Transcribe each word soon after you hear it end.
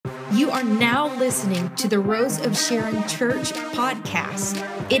You are now listening to the Rose of Sharon Church podcast.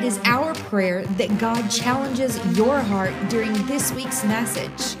 It is our prayer that God challenges your heart during this week's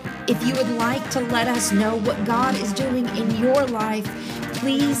message. If you would like to let us know what God is doing in your life,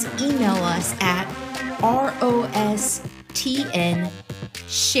 please email us at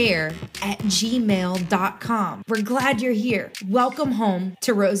rostnshare@gmail.com. We're glad you're here. Welcome home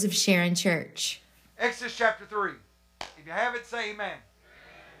to Rose of Sharon Church. Exodus chapter 3. If you have it, say amen.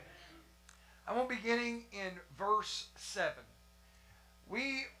 I'm beginning in verse 7.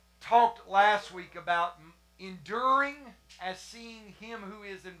 We talked last week about enduring as seeing Him who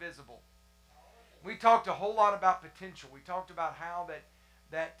is invisible. We talked a whole lot about potential. We talked about how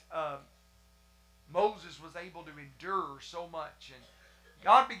that Moses was able to endure so much. And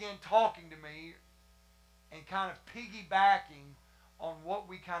God began talking to me and kind of piggybacking on what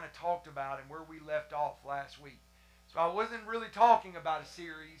we kind of talked about and where we left off last week. So I wasn't really talking about a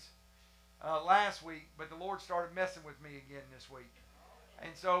series last week, but the Lord started messing with me again this week.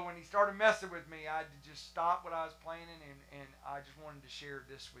 And so when He started messing with me, I had to just stop what I was planning, and I just wanted to share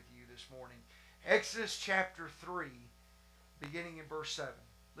this with you this morning. Exodus chapter 3, beginning in verse 7.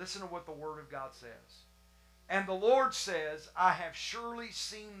 Listen to what the Word of God says. And the Lord says, I have surely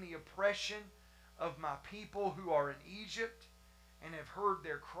seen the oppression of my people who are in Egypt, and have heard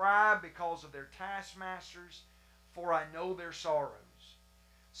their cry because of their taskmasters, for I know their sorrows.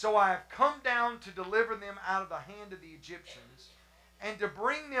 So I have come down to deliver them out of the hand of the Egyptians, and to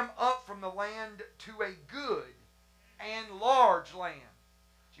bring them up from the land to a good and large land.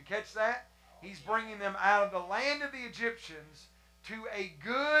 Did you catch that? He's bringing them out of the land of the Egyptians to a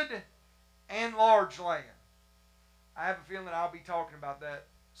good and large land. I have a feeling that I'll be talking about that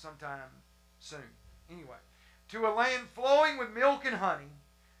sometime soon. Anyway, to a land flowing with milk and honey,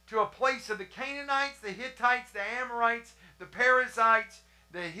 to a place of the Canaanites, the Hittites, the Amorites, the Perizzites,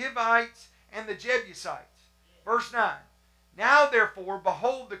 the Hivites, and the Jebusites. Verse 9. Now therefore,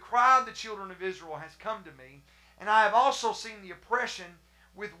 behold, the cry of the children of Israel has come to me, and I have also seen the oppression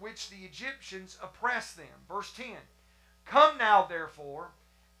with which the Egyptians oppress them. Verse 10. Come now therefore,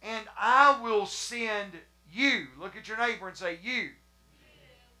 and I will send you. Look at your neighbor and say, you.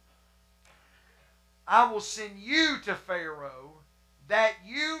 I will send you to Pharaoh, that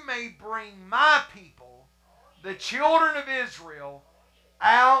you may bring my people, the children of Israel,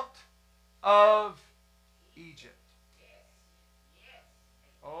 out of Egypt.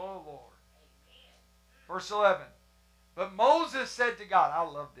 Oh, Lord. Verse 11. But Moses said to God, I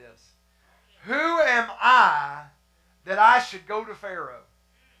love this, who am I that I should go to Pharaoh?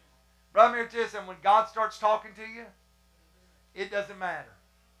 But I'm here to tell you something, when God starts talking to you, it doesn't matter.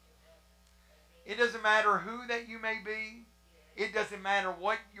 It doesn't matter who that you may be. It doesn't matter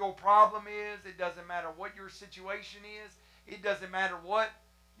what your problem is. It doesn't matter what your situation is. It doesn't matter what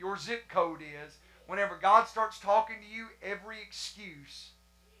your zip code is. Whenever God starts talking to you, every excuse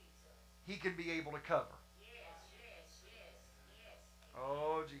He can be able to cover.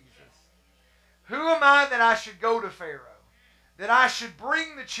 Oh, Jesus. Who am I that I should go to Pharaoh, that I should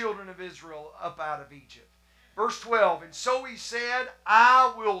bring the children of Israel up out of Egypt? Verse 12, and so He said,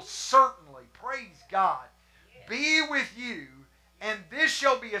 I will certainly, praise God, be with you, and this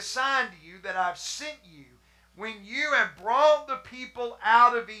shall be a sign to you that I've sent you. When you have brought the people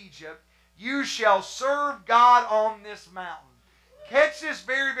out of Egypt, you shall serve God on this mountain. Catch this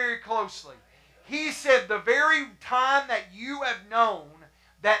very, very closely. He said, the very time that you have known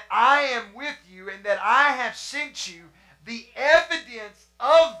that I am with you and that I have sent you, the evidence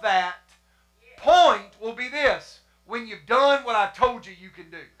of that point will be this: when you've done what I told you you can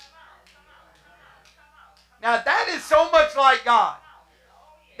do. Now that is so much like God,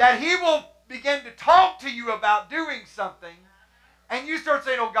 that He will begin to talk to you about doing something, and you start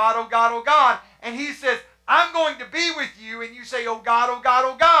saying, oh God, oh God, oh God, and He says, I'm going to be with you, and you say, oh God, oh God,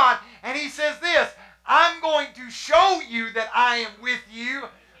 oh God, and He says this, I'm going to show you that I am with you,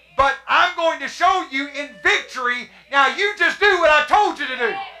 but I'm going to show you in victory. Now you just do what I told you to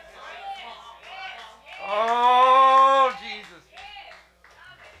do. Oh, Jesus.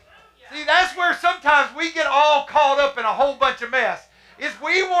 See, that's where sometimes we get all caught up in a whole bunch of mess. Is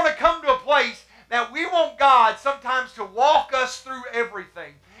we want to come to a place that we want God sometimes to walk us through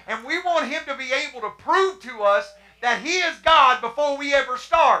everything. And we want Him to be able to prove to us that He is God before we ever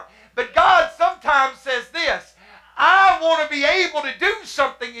start. But God sometimes says this, I want to be able to do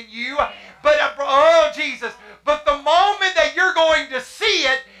something in you, but, oh Jesus, but the moment that you're going to see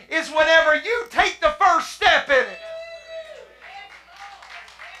it is whenever you take the first step in it.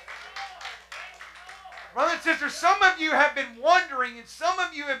 Brothers and sisters, some of you have been wondering, and some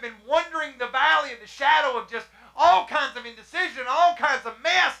of you have been wondering the valley of the shadow of just all kinds of indecision, all kinds of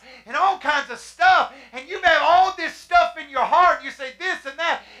mess, and all kinds of stuff. And you have all this stuff in your heart. You say this and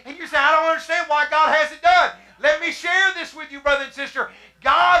that. And you say, I don't understand why God hasn't done. Let me share this with you, brother and sister.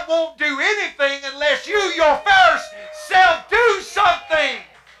 God won't do anything unless you, your first self, do something.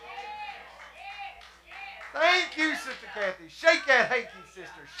 Thank you, Sister Kathy. Shake that hanky,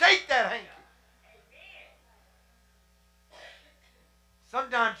 sister. Shake that hanky.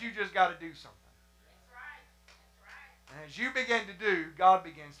 Sometimes you just got to do something. And as you begin to do, God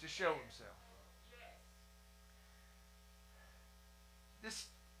begins to show Himself.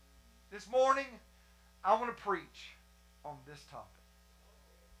 This morning, I want to preach on this topic.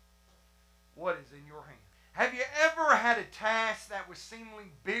 What is in your hand? Have you ever had a task that was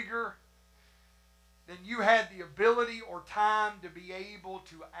seemingly bigger than you had the ability or time to be able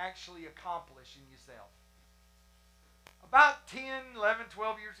to actually accomplish in yourself? About 10, 11,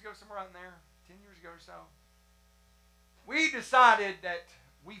 12 years ago, somewhere around there, 10 years ago or so, we decided that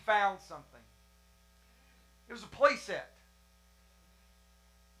we found something. It was a play set.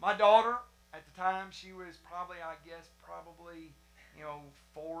 My daughter, at the time, she was probably, I guess,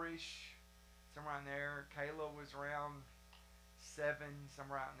 4-ish, somewhere around there. Kayla was around 7,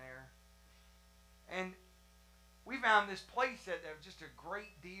 somewhere around there. And we found this play set that was just a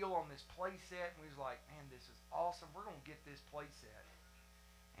great deal on this play set. And we was like, man, this is awesome. We're going to get this play set.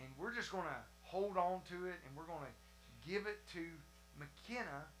 And we're just going to hold on to it. And we're going to give it to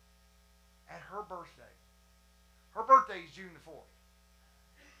McKenna at her birthday. Her birthday is June the 4th.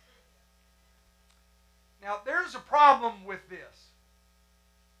 Now, there's a problem with this.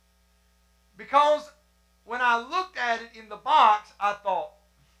 Because when I looked at it in the box, I thought,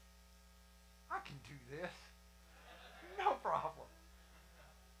 I can do this. No problem.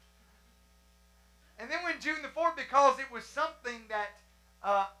 And then when June the 4th, because it was something that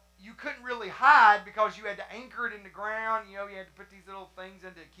you couldn't really hide because you had to anchor it in the ground. You had to put these little things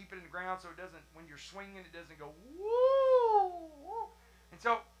in to keep it in the ground so it doesn't, when you're swinging, it doesn't go woo, woo. And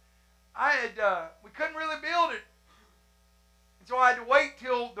so we couldn't really build it. And so I had to wait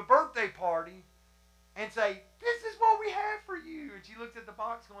till the birthday party and say, this is what we have for you. And she looked at the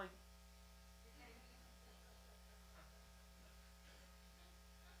box going,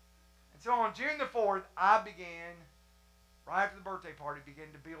 and so on June the 4th, I began, right after the birthday party,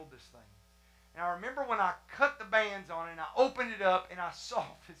 began to build this thing. And I remember when I cut the bands on it and I opened it up and I saw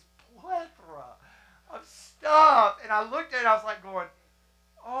this plethora of stuff. And I looked at it, I was like going,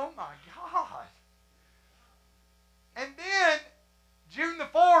 oh my God. And then June the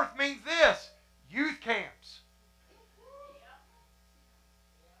 4th means this, youth camps.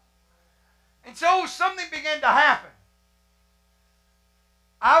 And so something began to happen.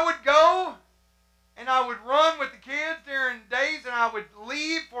 I would go and I would run with the kids during days and I would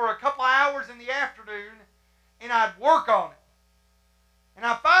leave for a couple of hours in the afternoon and I'd work on it. And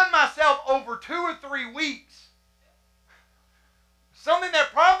I find myself over 2 or 3 weeks, something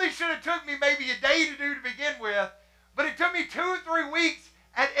that probably should have took me maybe a day to do to begin with, but it took me 2 or 3 weeks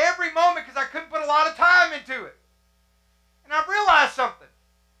at every moment because I couldn't put a lot of time into it. And I realized something.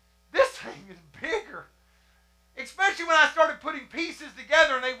 This thing is bigger. Especially when I started putting pieces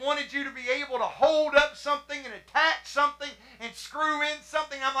together and they wanted you to be able to hold up something and attach something and screw in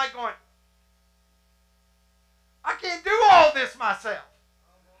something. I'm like going, I can't do all this myself.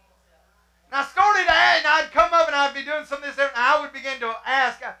 And I started to add, and I'd come up and I'd be doing some of this, and I would begin to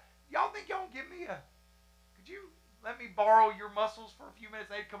ask, y'all think y'all can give me could you let me borrow your muscles for a few minutes?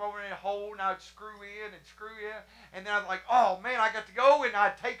 They'd come over and hold, and I'd screw in and screw in. And then I'd like, oh man, I got to go, and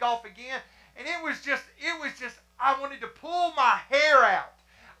I'd take off again. And it was just, I wanted to pull my hair out.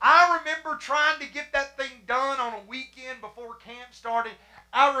 I remember trying to get that thing done on a weekend before camp started.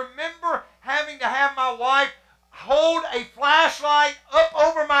 I remember having to have my wife hold a flashlight up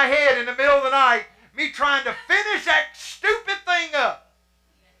over my head in the middle of the night, me trying to finish that stupid thing up.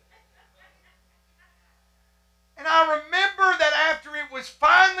 And I remember that after it was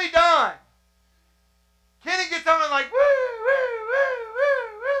finally done, Kenny gets on and like, woo, woo, woo,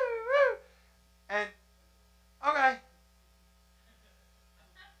 woo, woo, woo. And, okay.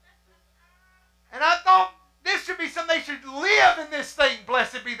 And I thought this should be something, they should live in this thing,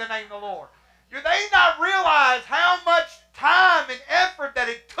 blessed be the name of the Lord. Do they not realize how much time and effort that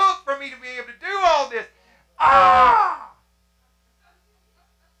it took for me to be able to do all this?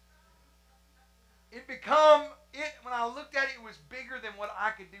 When I looked at it, it was bigger than what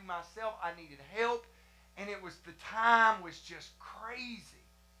I could do myself. I needed help, and the time was just crazy.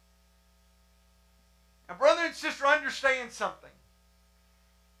 Now, brother and sister, understand something.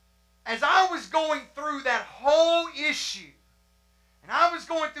 As I was going through that whole issue, and I was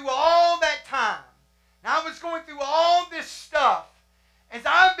going through all that time, And I was going through all this stuff. As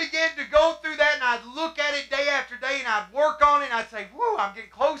I began to go through that, and I'd look at it day after day, and I'd work on it, and I'd say, whoo, I'm getting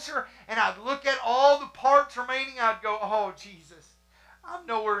closer. And I'd look at all the parts remaining. I'd go, oh, Jesus, I'm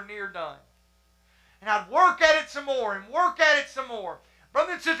nowhere near done. And I'd work at it some more and work at it some more.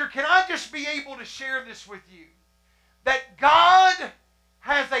 Brother and sister, can I just be able to share this with you? That God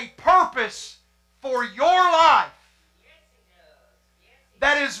has a purpose for your life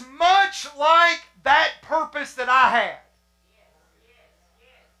that is much like that purpose that I had.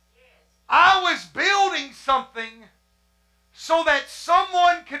 I was building something so that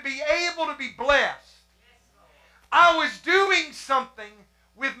someone could be able to be blessed. I was doing something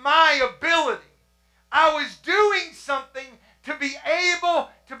with my ability. I was doing something to be able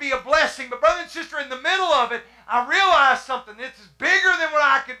to be a blessing. But brother and sister, in the middle of it, I realized something. This is bigger than what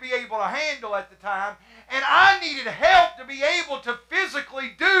I could be able to handle at the time. And I needed help to be able to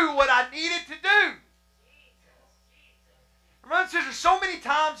physically do what I needed to do. Brothers and sisters, so many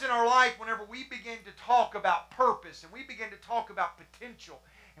times in our life, whenever we begin to talk about purpose, and we begin to talk about potential,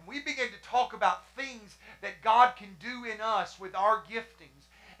 and we begin to talk about things that God can do in us with our giftings,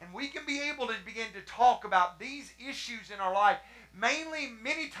 and we can be able to begin to talk about these issues in our life, mainly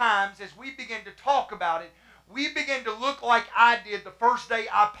many times as we begin to talk about it, we begin to look like I did the first day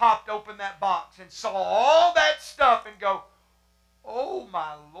I popped open that box and saw all that stuff and go, oh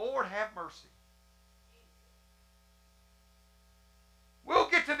my Lord, have mercy. We'll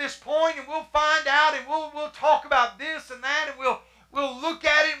get to this point and we'll find out and we'll talk about this and that and we'll look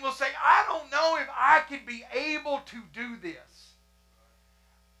at it and we'll say, I don't know if I can be able to do this.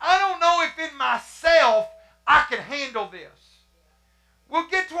 I don't know if in myself I can handle this. We'll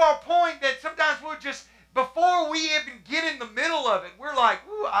get to our point that sometimes we'll just, before we even get in the middle of it, we're like,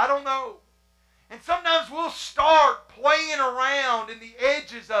 ooh, I don't know. And sometimes we'll start playing around in the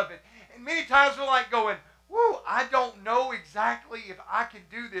edges of it. And many times we're like going, woo, I don't know exactly if I can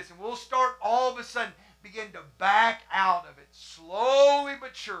do this. And we'll start all of a sudden begin to back out of it slowly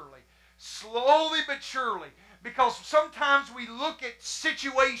but surely. Slowly but surely. Because sometimes we look at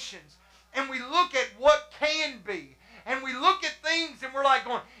situations and we look at what can be. And we look at things and we're like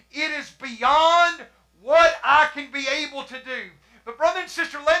going, it is beyond what I can be able to do. But brother and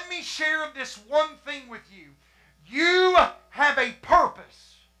sister, let me share this one thing with you. You have a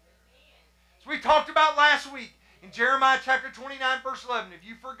purpose. As we talked about last week in Jeremiah chapter 29 verse 11. If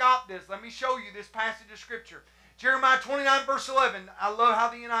you forgot this, let me show you this passage of Scripture. Jeremiah 29 verse 11. I love how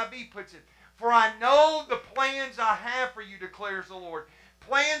the NIV puts it. For I know the plans I have for you, declares the Lord.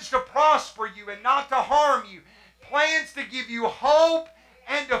 Plans to prosper you and not to harm you. Plans to give you hope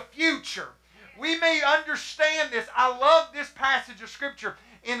and a future. We may understand this. I love this passage of Scripture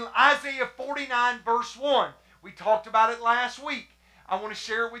in Isaiah 49 verse 1. We talked about it last week. I want to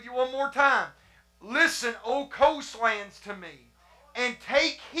share it with you one more time. Listen, O coastlands, to me, and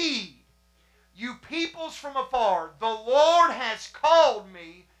take heed, you peoples from afar. The Lord has called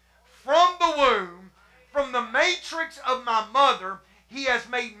me from the womb, from the matrix of my mother. He has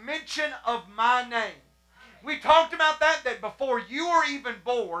made mention of my name. We talked about that before you were even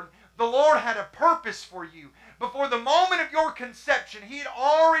born, the Lord had a purpose for you. Before the moment of your conception, He had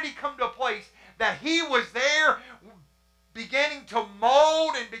already come to a place that He was there beginning to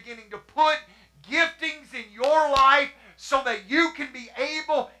mold and beginning to put giftings in your life so that you can be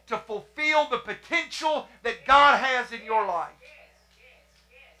able to fulfill the potential that God has in your life.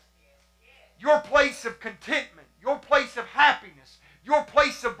 Your place of contentment, your place of happiness, your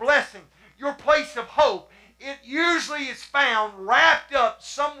place of blessing, your place of hope, it usually is found wrapped up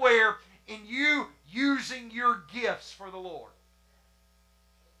somewhere in you using your gifts for the Lord.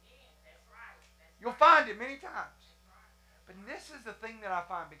 You'll find it many times. But this is the thing that I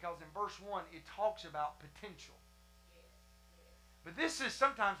find, because in verse 1 it talks about potential. But this is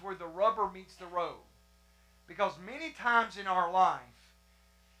sometimes where the rubber meets the road. Because many times in our life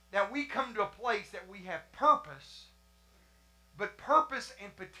that we come to a place that we have purpose, but purpose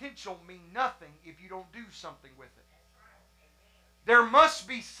and potential mean nothing if you don't do something with it. There must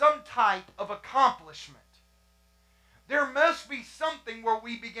be some type of accomplishment. There must be something where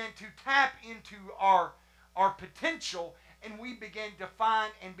we begin to tap into our potential and we begin to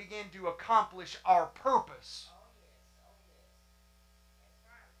find and begin to accomplish our purpose.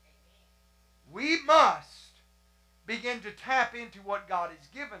 We must begin to tap into what God has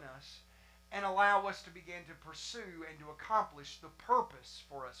given us and allow us to begin to pursue and to accomplish the purpose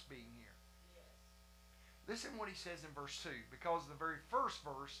for us being here. Listen what he says in verse 2, because the very first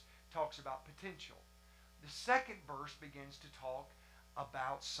verse talks about potential. The second verse begins to talk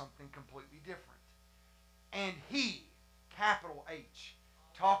about something completely different. And He, capital H,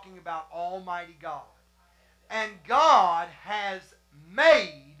 talking about Almighty God. And God has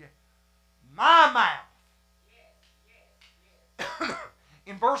made my mouth.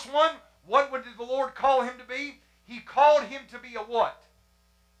 In verse 1, what did the Lord call him to be? He called him to be a what?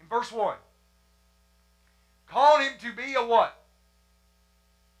 In verse 1. Called him to be a what?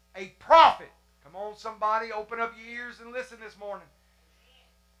 A prophet. Come on, somebody, open up your ears and listen this morning.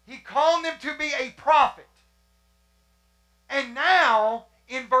 He called him to be a prophet. And now,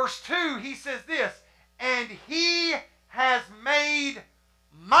 in verse 2, he says this, and he has made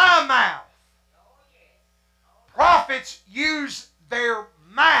my mouth. Prophets use their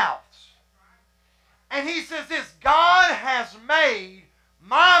mouths. And he says this, God has made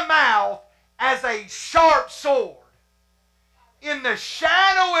my mouth as a sharp sword. In the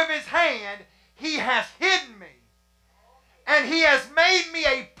shadow of his hand, he has hidden me. And he has made me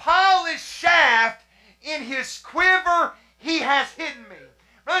a polished shaft. In his quiver, he has hidden me.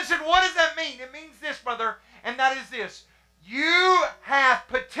 Brother said, what does that mean? It means this, brother, and that is this. You have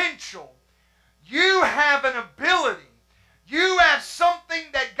potential. You have an ability. You have something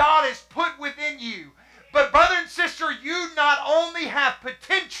that God has put within you. But brother and sister, you not only have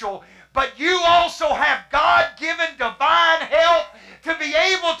potential, but you also have God-given divine help to be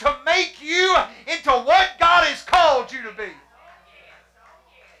able to make you into what God has called you to be.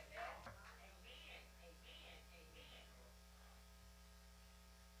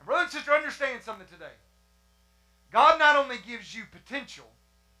 And brother and sister, understand something today. God not only gives you potential,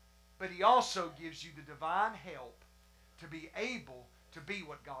 but he also gives you the divine help to be able to be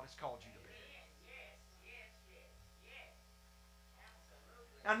what God has called you to be.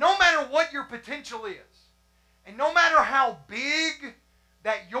 Now, no matter what your potential is, and no matter how big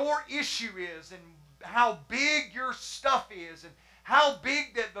that your issue is, and how big your stuff is, and how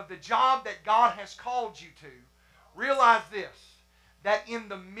big the job that God has called you to, realize this, that in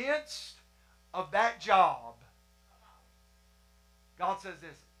the midst of that job, God says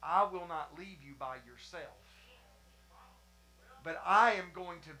this, I will not leave you by yourself, but I am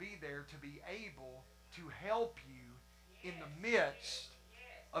going to be there to be able to help you in the midst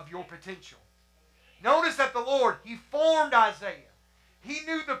of your potential. Notice that the Lord, he formed Isaiah. He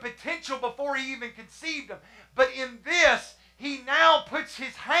knew the potential before he even conceived him. But in this, he now puts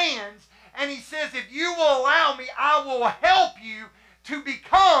his hands and he says, if you will allow me, I will help you to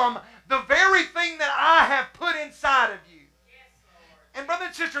become the very thing that I have put inside of you. And brother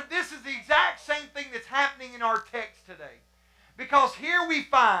and sister, this is the exact same thing that's happening in our text today. Because here we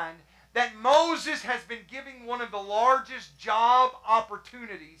find that Moses has been given one of the largest job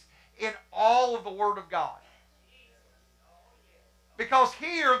opportunities in all of the Word of God. Because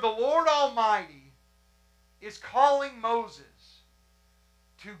here the Lord Almighty is calling Moses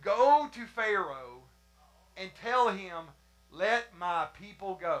to go to Pharaoh and tell him, let my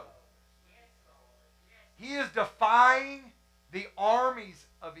people go. He is defying the armies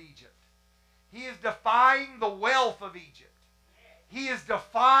of Egypt. He is defying the wealth of Egypt. He is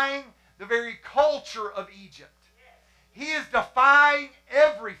defying the very culture of Egypt. He is defying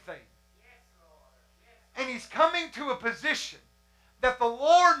everything. And he's coming to a position that the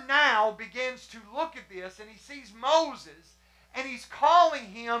Lord now begins to look at this and he sees Moses and he's calling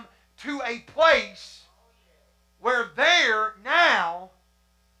him to a place where there now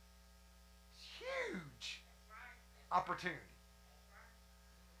is huge opportunity.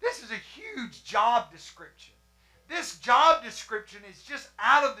 This is a huge job description. This job description is just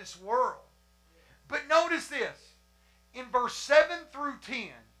out of this world. But notice this. In verse 7 through 10,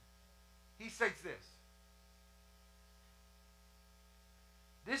 he states this.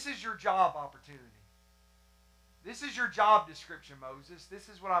 This is your job opportunity. This is your job description, Moses. This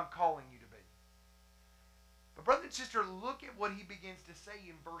is what I'm calling you to be. But brother and sister, look at what he begins to say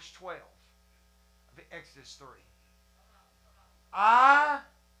in verse 12 of Exodus 3. I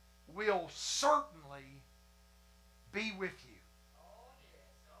will certainly be with you.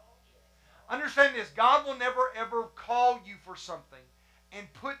 Understand this. God will never ever call you for something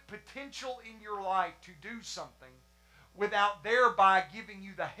and put potential in your life to do something without thereby giving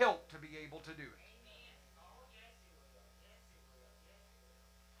you the help to be able to do it.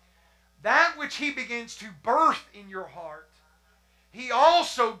 That which he begins to birth in your heart, he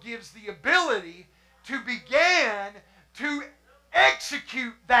also gives the ability to begin to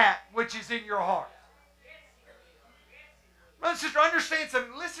execute that which is in your heart. Brother and sister, understand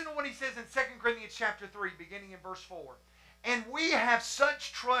something. Listen to what he says in 2 Corinthians chapter 3, beginning in verse 4. And we have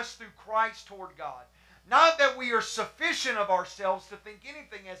such trust through Christ toward God. Not that we are sufficient of ourselves to think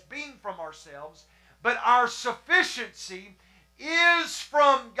anything as being from ourselves, but our sufficiency is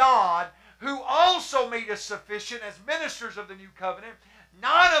from God, who also made us sufficient as ministers of the new covenant,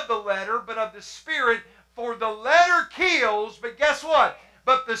 not of the letter, but of the Spirit. For the letter kills, but guess what?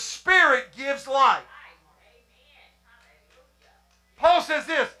 But the Spirit gives life. Paul says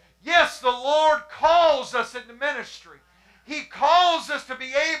this, yes, the Lord calls us into ministry. He calls us to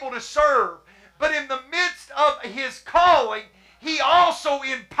be able to serve. But in the midst of His calling, He also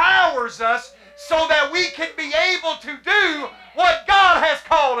empowers us so that we can be able to do what God has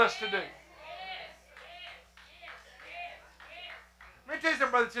called us to do. Let me tell you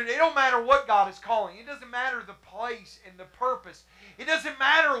something, brother and sister. It don't matter what God is calling. It doesn't matter the place and the purpose. It doesn't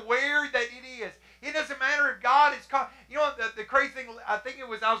matter where that it is. It doesn't matter if God is calling. You know, the crazy thing, I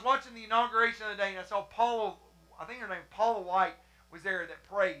was watching the inauguration the other day, and I saw Paula, I think her name, Paula White, was there that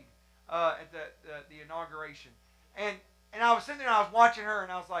prayed at the inauguration. And I was sitting there and I was watching her,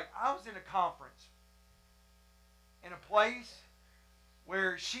 and I was like, I was in a conference in a place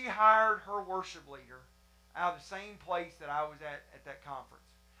where she hired her worship leader out of the same place that I was at that conference.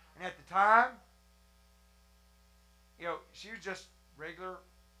 And at the time, you know, she was just regular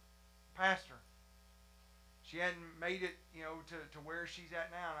pastor. She hadn't made it, you know, to where she's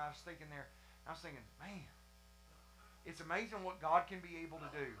at now. And I was thinking, man, it's amazing what God can be able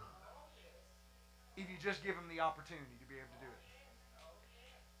to do if you just give Him the opportunity to be able to do it.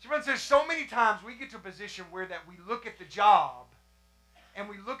 See, friends, there's so many times we get to a position where that we look at the job and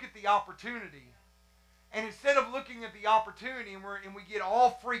we look at the opportunity. And instead of looking at the opportunity and we get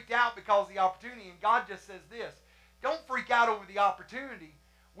all freaked out because of the opportunity, and God just says this, don't freak out over the opportunity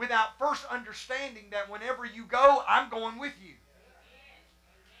without first understanding that whenever you go, I'm going with you.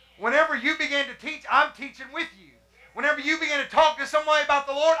 Whenever you begin to teach, I'm teaching with you. Whenever you begin to talk to somebody about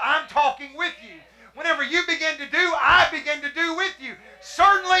the Lord, I'm talking with you. Whenever you begin to do, I begin to do with you.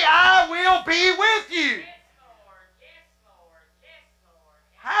 Certainly I will be with you.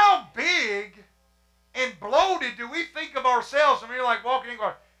 How big and bloated do we think of ourselves? And we're like walking in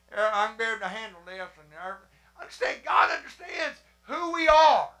going, I can be able to handle this. And understand, God understands who we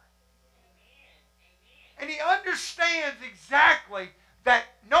are. And He understands exactly that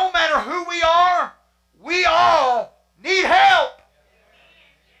no matter who we all need help.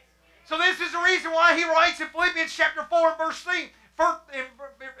 So this is the reason why he writes in Philippians chapter 4 and verse 13,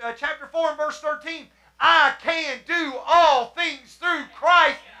 chapter 4 and verse 13, I can do all things through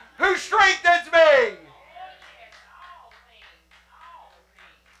Christ who strengthens me.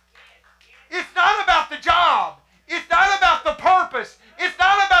 It's not about the job. It's not about the purpose. It's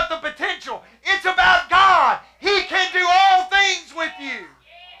not about the potential. It's about God. He can do all things with you.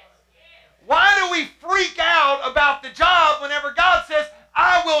 Why do we freak out about the job whenever God says,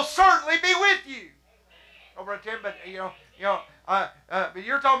 I will certainly be with you? Oh, Brother Tim, but but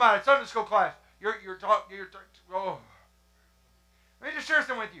you're talking about a Sunday school class. Oh. Let me just share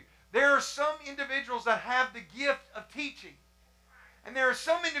something with you. There are some individuals that have the gift of teaching. And there are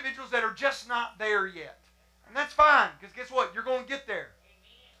some individuals that are just not there yet. And that's fine, because guess what? You're going to get there.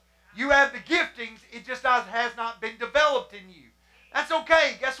 You have the giftings, it just has not been developed in you. That's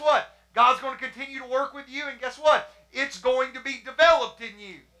okay. Guess what? God's going to continue to work with you, and guess what? It's going to be developed in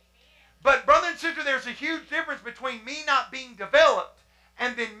you. But brother and sister, there's a huge difference between me not being developed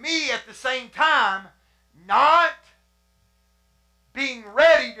and then me at the same time not being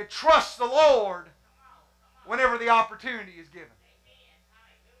ready to trust the Lord whenever the opportunity is given.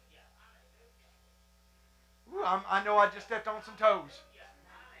 Ooh, I know I just stepped on some toes.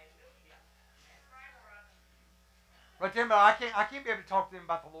 But then I can't be able to talk to them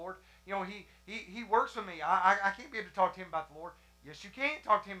about the Lord. You know, he works with me. I can't be able to talk to him about the Lord. Yes, you can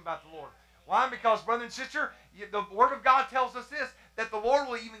talk to him about the Lord. Why? Because, brother and sister, the Word of God tells us this, that the Lord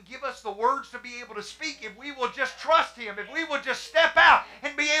will even give us the words to be able to speak if we will just trust Him, if we will just step out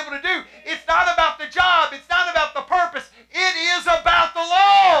and be able to do. It's not about the job. It's not about the purpose. It is about the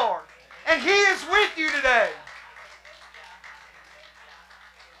Lord. And He is with you today.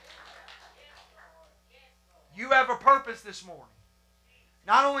 You have a purpose this morning.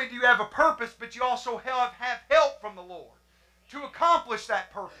 Not only do you have a purpose, but you also have help from the Lord to accomplish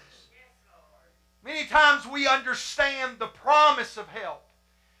that purpose. Many times we understand the promise of help,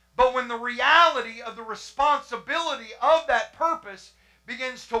 but when the reality of the responsibility of that purpose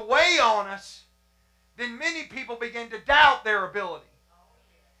begins to weigh on us, then many people begin to doubt their ability.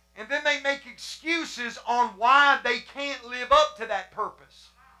 And then they make excuses on why they can't live up to that purpose.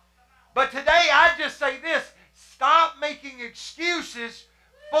 But today I just say this, stop making excuses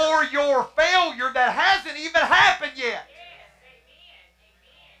for your failure that hasn't even happened yet.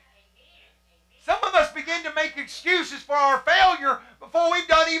 Some of us begin to make excuses for our failure before we've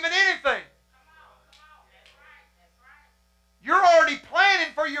done even anything. You're already planning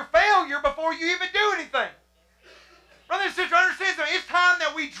for your failure before you even do anything. Brothers and sisters, understand something. It's time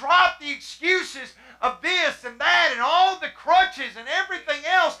that we drop the excuses of this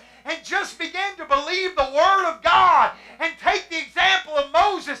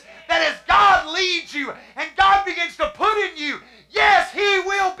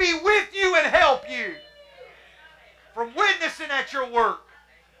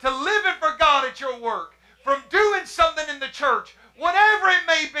to living for God at your work, from doing something in the church, whatever it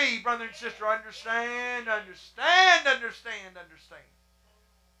may be, brother and sister, understand. The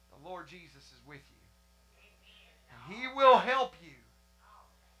Lord Jesus is with you. And He will help you.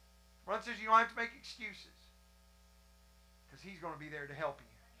 Brother and sister, you don't have to make excuses, because He's going to be there to help you.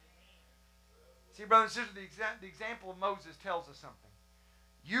 See, brother and sister, the example of Moses tells us something.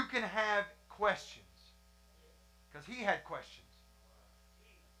 You can have questions, because he had questions.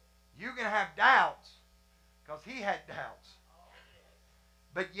 You can have doubts, because he had doubts.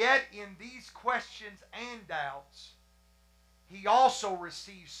 But yet, in these questions and doubts, he also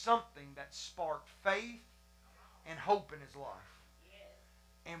received something that sparked faith and hope in his life.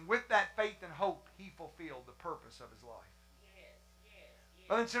 And with that faith and hope, he fulfilled the purpose of his life.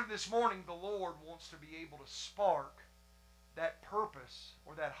 Brother and sister, this morning, the Lord wants to be able to spark that purpose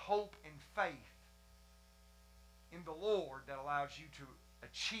or that hope and faith in the Lord that allows you to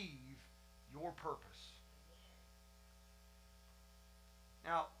achieve your purpose.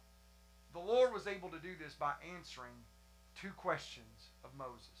 Now, the Lord was able to do this by answering 2 questions of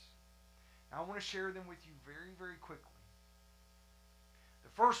Moses. Now, I want to share them with you very, very quickly. The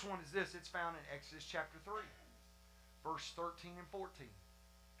first one is this. It's found in Exodus chapter 3, verse 13 and 14.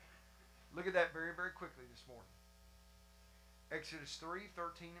 Look at that very, very quickly this morning. Exodus 3,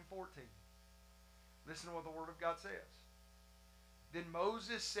 13 and 14. Listen to what the Word of God says. Then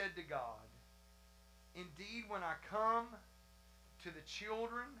Moses said to God, indeed, when I come to the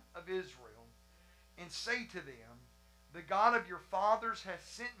children of Israel and say to them, the God of your fathers has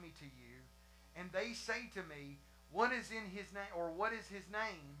sent me to you, and they say to me, what is in his name, or what is his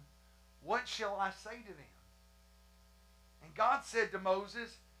name? What shall I say to them? And God said to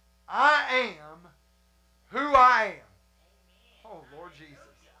Moses, I am who I am. Oh, Lord Jesus.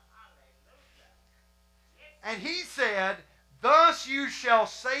 And he said, thus you shall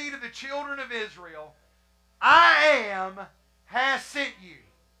say to the children of Israel, I am has sent you.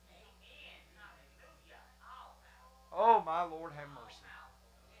 Oh, my Lord, have mercy.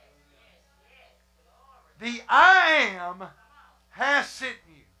 The I am has sent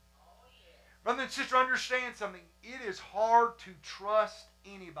you. Brother and sister, understand something. It is hard to trust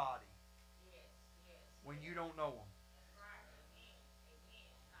anybody when you don't know them.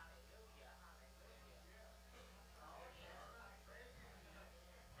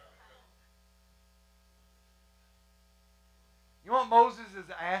 You know what Moses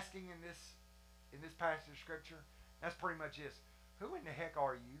is asking in this passage of Scripture? That's pretty much this. Who in the heck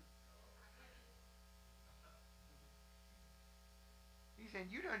are you? He's saying,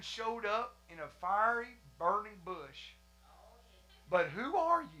 you done showed up in a fiery, burning bush. But who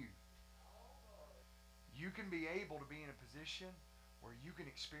are you? You can be able to be in a position where you can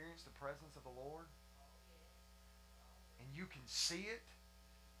experience the presence of the Lord. And you can see it.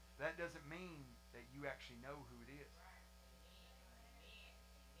 That doesn't mean that you actually know who it is.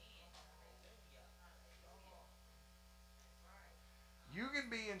 You can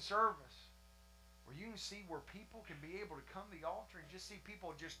be in service where you can see where people can be able to come to the altar and just see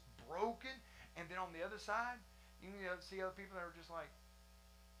people just broken. And then on the other side, you can see other people that are just like,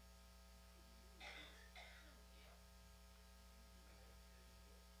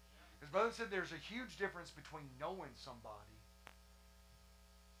 as Brother said, there's a huge difference between knowing somebody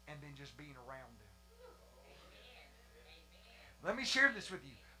and then just being around them. Let me share this with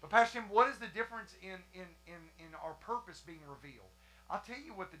you. But Pastor Tim, what is the difference in our purpose being revealed? I'll tell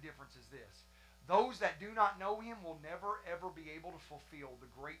you what the difference is this. Those that do not know Him will never, ever be able to fulfill the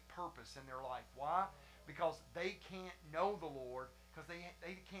great purpose in their life. Why? Because they can't know the Lord, because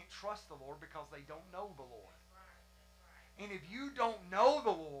they can't trust the Lord because they don't know the Lord. And if you don't know the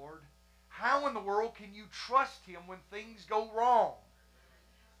Lord, how in the world can you trust Him when things go wrong?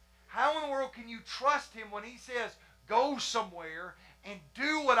 How in the world can you trust Him when He says, go somewhere and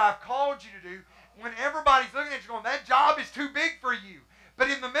do what I've called you to do, when everybody's looking at you going, that job is too big for you? But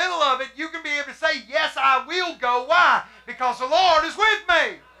in the middle of it, you can be able to say, yes, I will go. Why? Because the Lord is with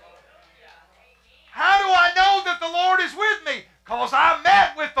me. How do I know that the Lord is with me? Because I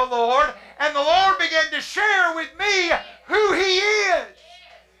met with the Lord, and the Lord began to share with me who He is.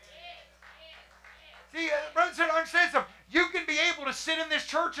 See, brothers and sisters, understand something. You can be able to sit in this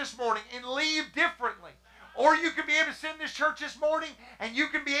church this morning and leave differently. Or you can be able to sit in this church this morning and you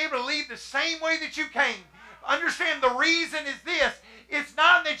can be able to leave the same way that you came. Understand, the reason is this. It's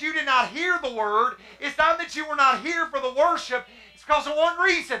not that you did not hear the word. It's not that you were not here for the worship. It's because of one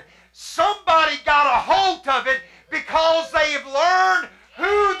reason. Somebody got a hold of it because they have learned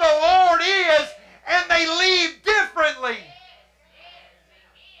who the Lord is and they leave differently.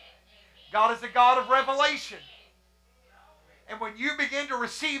 God is a God of revelation. And when you begin to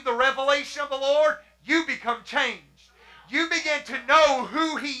receive the revelation of the Lord, you become changed. You begin to know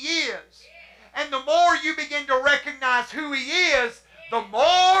who He is. And the more you begin to recognize who He is, the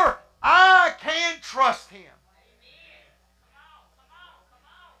more I can trust Him.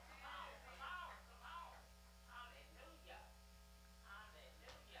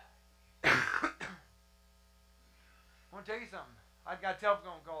 I want to tell you something. I got a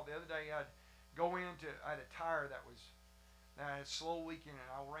telephone call the other day. I had a tire that had slow leaking, and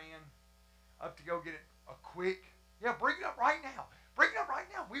I ran up to go get it a quick. Yeah, bring it up right now. Bring it up right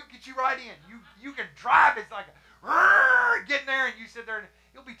now. We'll get you right in. You can drive. It's like getting there, and you sit there, and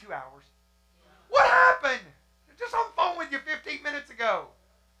it'll be 2 hours. What happened? Just on the phone with you 15 minutes ago.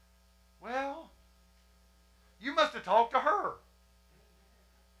 Well, you must have talked to her.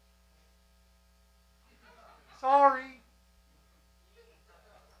 Sorry.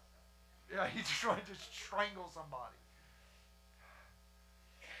 Yeah, he's trying to strangle somebody.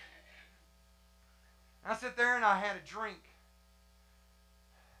 I sit there and I had a drink.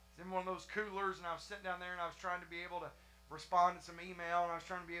 It's in one of those coolers, and I was sitting down there and I was trying to be able to respond to some email, and I was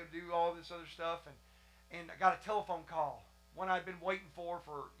trying to be able to do all this other stuff, and I got a telephone call, one I'd been waiting for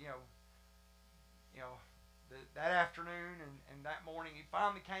that afternoon and that morning. He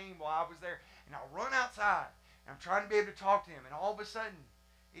finally came while I was there, and I run outside, and I'm trying to be able to talk to him, and all of a sudden,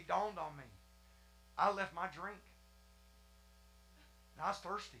 it dawned on me. I left my drink. And I was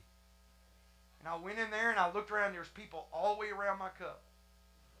thirsty. And I went in there and I looked around. There was people all the way around my cup.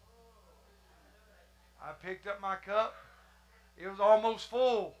 I picked up my cup. It was almost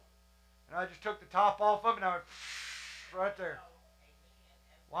full. And I just took the top off of it and I went right there.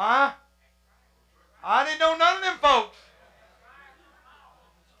 Why? I didn't know none of them folks.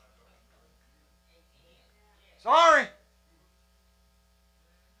 Sorry.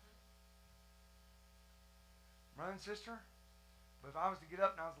 Brother and sister, but if I was to get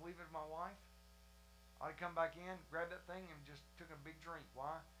up and I was leaving with my wife, I'd come back in, grab that thing, and just took a big drink.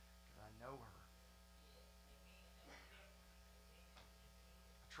 Why? Because I know her.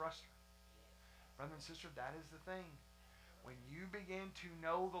 I trust her. Brother and sister, that is the thing. When you begin to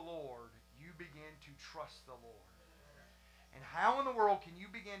know the Lord, you begin to trust the Lord. And how in the world can you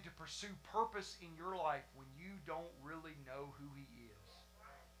begin to pursue purpose in your life when you don't really know who He is?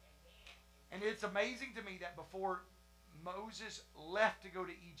 And it's amazing to me that before Moses left to go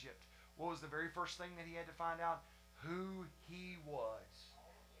to Egypt, what was the very first thing that he had to find out? Who he was.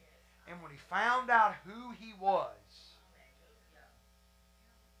 And when he found out who he was,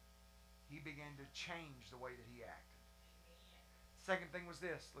 he began to change the way that he acted. Second thing was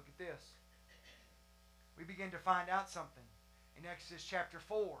this. Look at this. We begin to find out something in Exodus chapter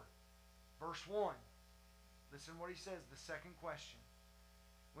 4, verse 1. Listen what he says, the second question.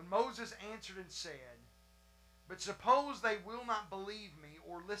 When Moses answered and said, "But suppose they will not believe me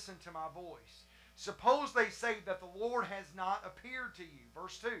or listen to my voice. Suppose they say that the Lord has not appeared to you."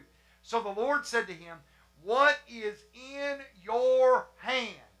 Verse 2. So the Lord said to him, "What is in your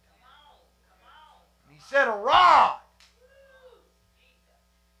hand?" And he said, "A rod."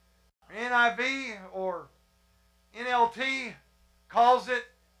 NIV or NLT calls it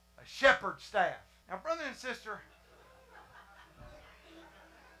a shepherd's staff. Now, brother and sister,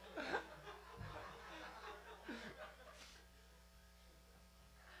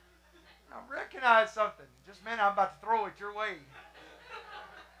 I recognize something. Just, man, I'm about to throw it your way.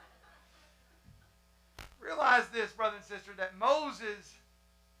 Realize this, brother and sister, that Moses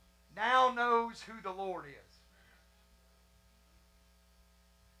now knows who the Lord is.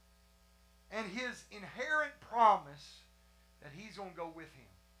 And his inherent promise that he's going to go with him.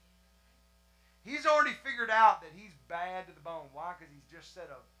 He's already figured out that he's bad to the bone. Why? Because he's just set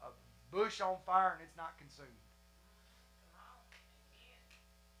a bush on fire and it's not consumed.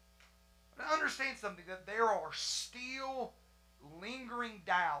 But understand something, that there are still lingering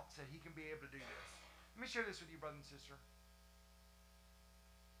doubts that he can be able to do this. Let me share this with you, brother and sister.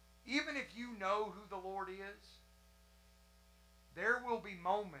 Even if you know who the Lord is, there will be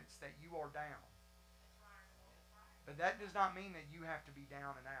moments that you are down. But that does not mean that you have to be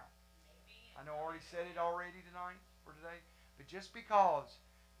down and out. I know I already said it already tonight or today, but just because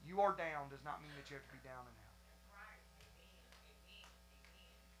you are down does not mean that you have to be down and out.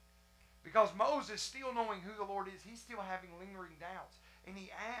 Because Moses, still knowing who the Lord is, he's still having lingering doubts. And he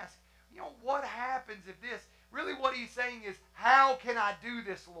asks, what happens if this? Really what he's saying is, how can I do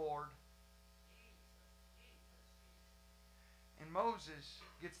this, Lord? And Moses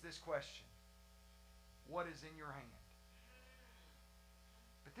gets this question. What is in your hand?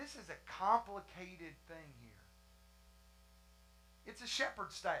 But this is a complicated thing here. It's a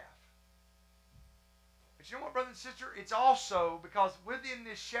shepherd's staff. But you know what, brother and sister? It's also because within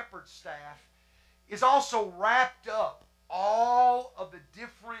this shepherd's staff is also wrapped up all of the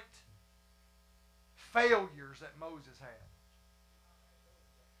different failures that Moses had.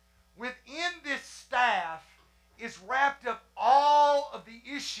 Within this staff is wrapped up all of the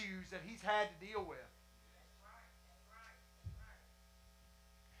issues that he's had to deal with.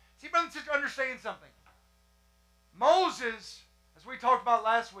 See, brother and sister, understand something. Moses, as we talked about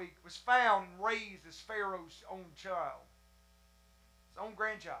last week, was found and raised as Pharaoh's own child, his own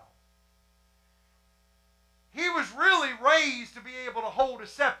grandchild. He was really raised to be able to hold a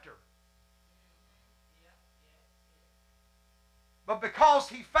scepter. But because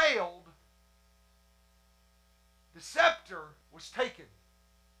he failed, the scepter was taken.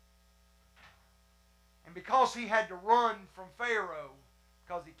 And because he had to run from Pharaoh,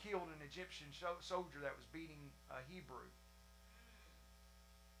 because he killed an Egyptian soldier that was beating a Hebrew,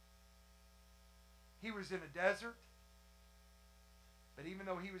 he was in a desert. But even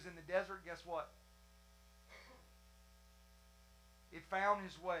though he was in the desert, guess what? It found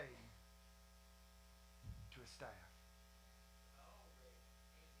his way to a staff.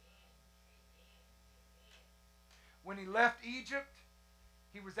 When he left Egypt,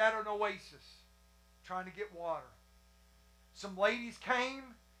 he was at an oasis trying to get water. Some ladies came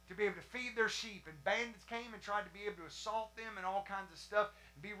to be able to feed their sheep, and bandits came and tried to be able to assault them and all kinds of stuff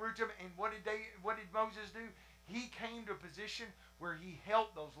and be rude to them. And what did Moses do? He came to a position where he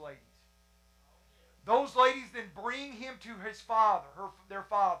helped those ladies. Those ladies then bring him to his father, their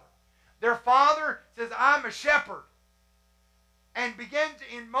father. Their father says, I'm a shepherd. And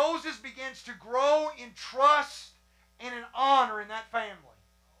Moses begins to grow in trust and in honor in that family.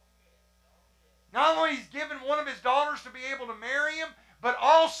 Not only he's given one of his daughters to be able to marry him, but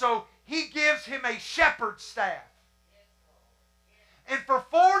also he gives him a shepherd's staff. And for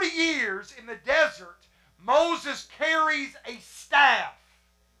 40 years in the desert, Moses carries a staff.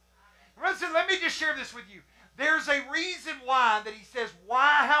 Listen, let me just share this with you. There's a reason why that he says,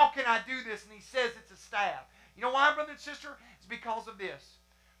 how can I do this? And he says it's a staff. You know why, brother and sister? It's because of this.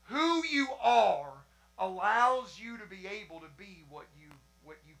 Who you are allows you to be able to be what you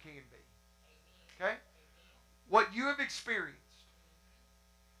can be. Okay? What you have experienced.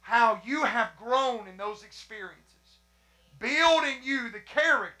 How you have grown in those experiences. Build in you the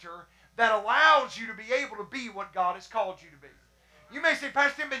character that allows you to be able to be what God has called you to be. You may say,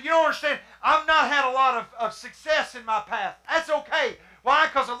 Pastor Tim, but you don't understand. I've not had a lot of success in my past. That's okay. Why?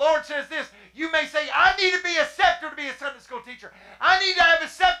 Because the Lord says this. You may say, I need to be a scepter to be a Sunday school teacher. I need to have a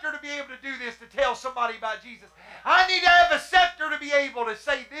scepter to be able to do this, to tell somebody about Jesus. I need to have a scepter to be able to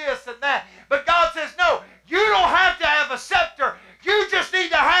say this and that. But God says, no, you don't have to have a scepter. You just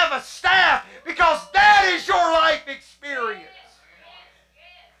need to have a staff, because that is your life experience.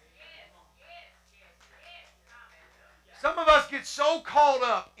 Some of us get so caught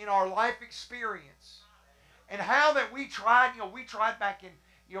up in our life experience and how that we tried back in,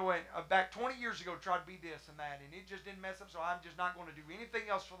 back 20 years ago to try to be this and that, and it just didn't mess up, so I'm just not going to do anything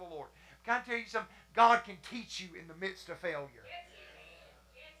else for the Lord. Can I tell you something? God can teach you in the midst of failure.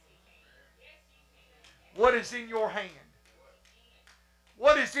 What is in your hand?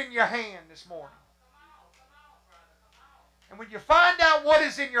 What is in your hand this morning? And when you find out what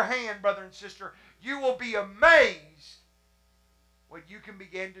is in your hand, brother and sister, you will be amazed what you can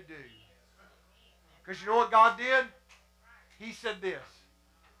begin to do. Because you know what God did? He said this.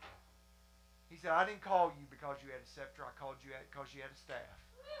 He said, I didn't call you because you had a scepter. I called you because you had a staff.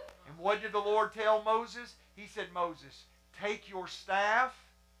 And what did the Lord tell Moses? He said, Moses, take your staff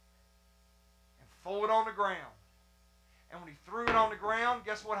and throw it on the ground. And when he threw it on the ground,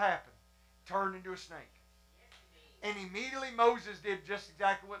 guess what happened? It turned into a snake. And immediately Moses did just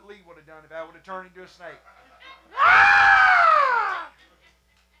exactly what Lee would have done if that would have turned into a snake.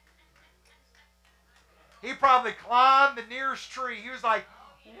 He probably climbed the nearest tree. He was like,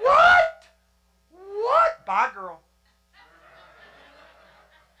 what? What? Bye, girl.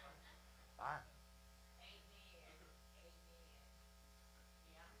 Bye.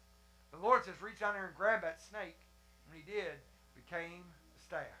 The Lord says, reach down there and grab that snake. When he did, it became a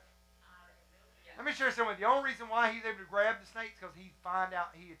staff. Let me share something with you. The only reason why he's able to grab the snake is because he had found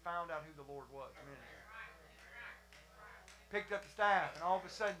out who the Lord was. Picked up the staff, and all of a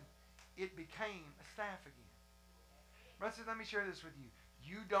sudden, it became a staff again. Brothers, let me share this with you.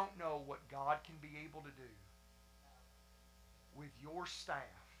 You don't know what God can be able to do with your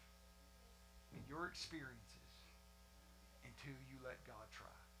staff and your experiences until you let God try.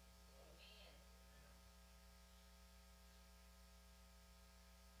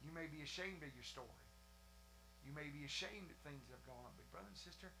 You may be ashamed of your story. You may be ashamed of things that have gone on. But brother and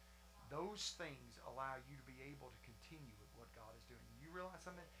sister, those things allow you to be able to continue with what God is doing. You realize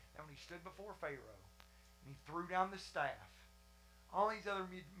something? That when he stood before Pharaoh and he threw down the staff, all these other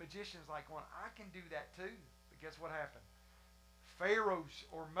magicians like, well, I can do that too. But guess what happened? Pharaoh's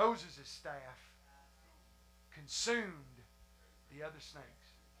or Moses' staff consumed the other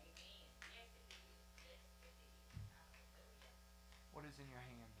snakes. What is in your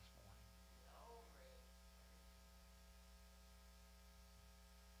hand this morning?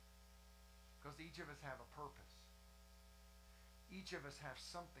 Because each of us have a purpose. Each of us have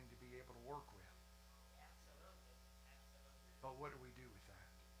something to be able to work with. But what do we do with that?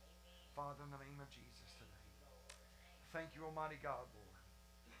 Father, in the name of Jesus today, thank you, Almighty God, Lord.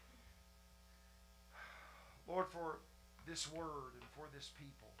 Lord, for this word and for this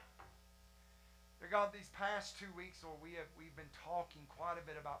people. Dear God, these past 2 weeks, Lord, we've been talking quite a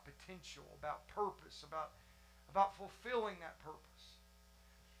bit about potential, about purpose, about fulfilling that purpose.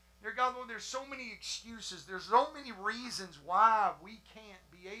 Dear God, Lord, there's so many excuses. There's so many reasons why we can't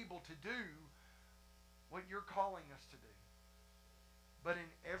be able to do what you're calling us to do. But in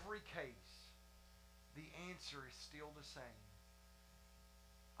every case, the answer is still the same.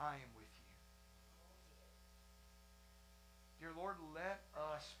 I am with you. Dear Lord, let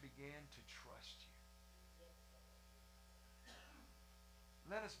us begin to trust you.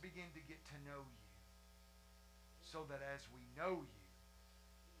 Let us begin to get to know you so that as we know you,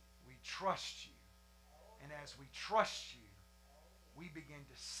 we trust you. And as we trust you, we begin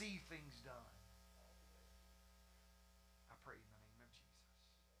to see things done. I pray in the name of Jesus.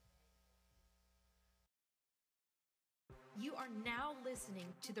 You are now listening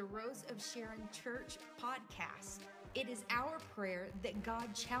to the Rose of Sharon Church podcast. It is our prayer that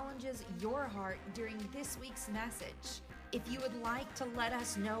God challenges your heart during this week's message. If you would like to let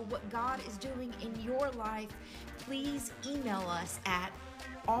us know what God is doing in your life, please email us at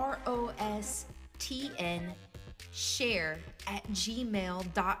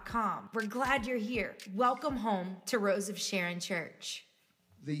rostnshare@gmail.com. We're glad you're here. Welcome home to Rose of Sharon Church.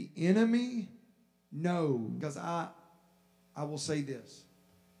 The enemy knows, because I will say this.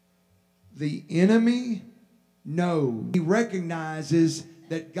 The enemy knows. He recognizes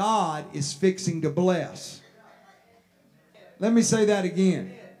that God is fixing to bless. Let me say that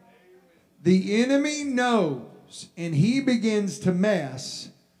again. The enemy knows, and he begins to mess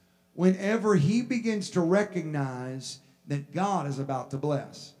whenever he begins to recognize that God is about to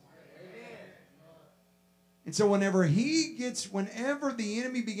bless. And so whenever the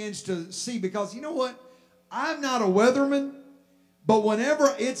enemy begins to see, because you know what? I'm not a weatherman, but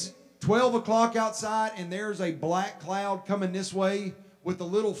whenever it's 12 o'clock outside and there's a black cloud coming this way with a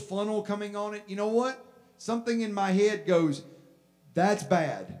little funnel coming on it, you know what? Something in my head goes, that's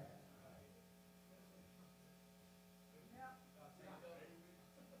bad.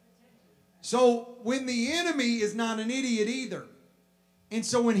 So when the enemy is not an idiot either, and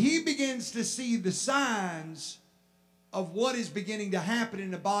so when he begins to see the signs of what is beginning to happen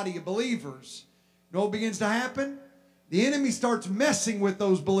in the body of believers, you know what begins to happen? The enemy starts messing with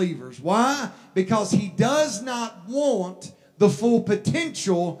those believers. Why? Because he does not want the full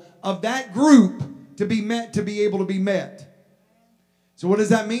potential of that group to be able to be met. So what does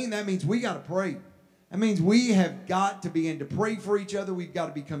that mean? That means we got to pray. That means we have got to begin to pray for each other. We've got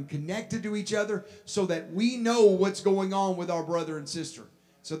to become connected to each other so that we know what's going on with our brother and sister,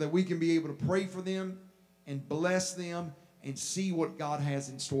 so that we can be able to pray for them and bless them and see what God has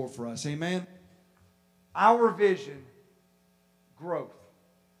in store for us. Amen? Our vision, growth.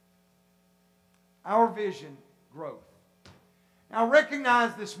 Our vision, growth. Now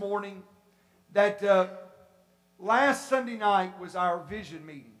recognize this morning that last Sunday night was our vision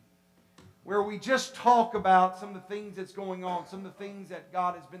meeting, where we just talk about some of the things that's going on, some of the things that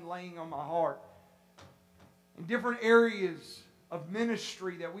God has been laying on my heart, in different areas of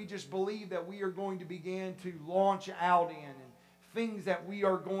ministry that we just believe that we are going to begin to launch out in, and things that we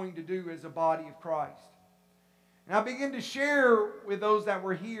are going to do as a body of Christ. And I begin to share with those that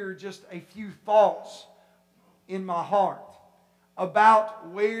were here just a few thoughts in my heart about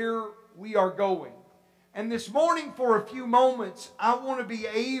where we are going. And this morning, for a few moments, I want to be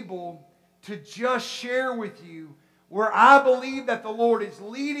able to just share with you where I believe that the Lord is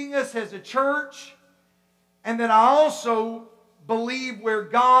leading us as a church, and that I also believe where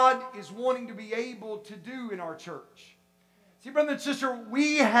God is wanting to be able to do in our church. See, brother and sister,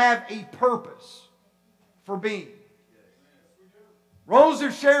 we have a purpose for being. Rose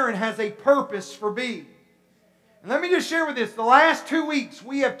of Sharon has a purpose for being. And let me just share with this. The last 2 weeks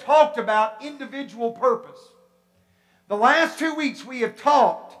we have talked about individual purpose. The last 2 weeks we have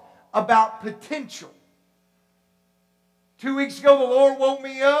talked about potential. 2 weeks ago the Lord woke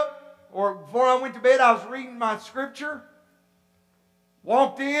me up or before I went to bed, I was reading my scripture.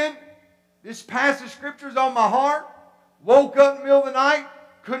 Walked in. This passage of scripture is on my heart. Woke up in the middle of the night.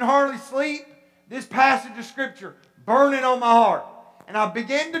 Couldn't hardly sleep. This passage of scripture burning on my heart. And I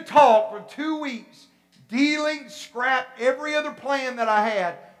began to talk for 2 weeks, scrap every other plan that I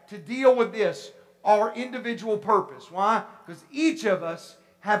had to deal with this, our individual purpose. Why? Because each of us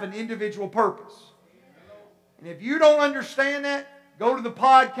have an individual purpose. And if you don't understand that, go to the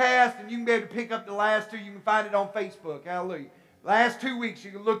podcast and you can be able to pick up the last two. You can find it on Facebook. Hallelujah. Last 2 weeks,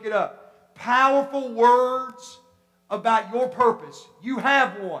 you can look it up. Powerful words about your purpose. You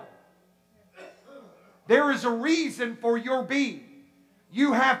have one. There is a reason for your being.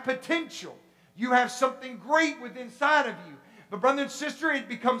 You have potential. You have something great within inside of you. But brother and sister, it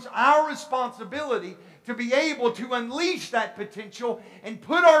becomes our responsibility to be able to unleash that potential and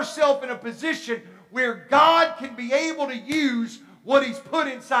put ourselves in a position where God can be able to use what He's put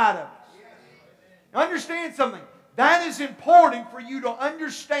inside of us. Now understand something. That is important for you to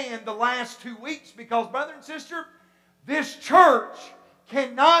understand the last 2 weeks, because brother and sister, this church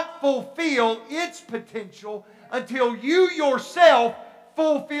cannot fulfill its potential until you yourself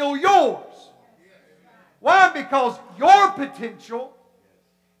fulfill yours. Why? Because your potential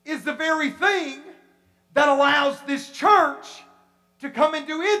is the very thing that allows this church to come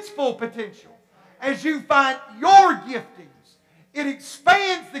into its full potential. As you find your giftings, it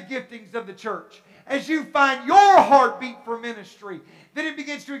expands the giftings of the church. As you find your heartbeat for ministry, then it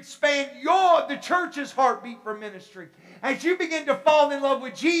begins to expand the church's heartbeat for ministry. As you begin to fall in love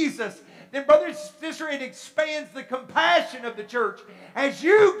with Jesus, then brother and sister, it expands the compassion of the church. As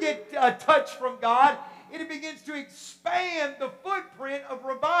you get a touch from God, it begins to expand the footprint of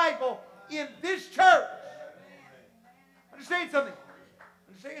revival in this church. Understand something.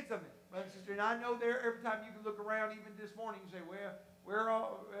 Understand something, brother and sister. And I know there, every time you can look around, even this morning, you say,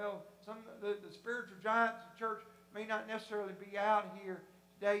 some of the spiritual giants of the church may not necessarily be out here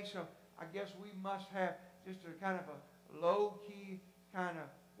today, so I guess we must have just a kind of a low-key kind of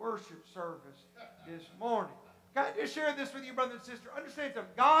worship service this morning. Can I just share this with you, brother and sister? Understand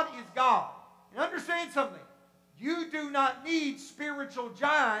something. God is God. And understand something. You do not need spiritual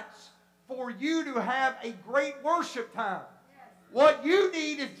giants for you to have a great worship time. What you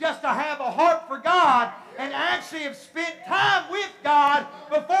need is just to have a heart for God and actually have spent time with God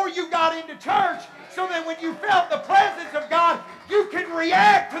before you got into church, so that when you felt the presence of God, you can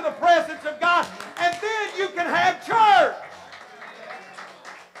react to the presence of God, and then you can have church.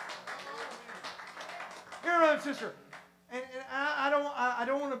 Here, brother and sister, and I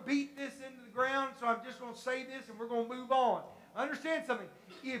don't want to beat this into the ground, so I'm just going to say this and we're going to move on. Understand something.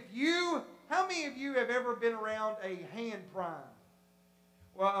 How many of you have ever been around a hand prime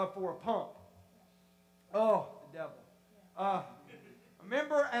for a pump? Oh, the devil.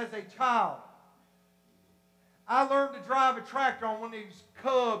 Remember as a child, I learned to drive a tractor on one of these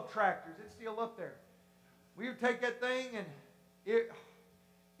Cub tractors. It's still up there. We would take that thing and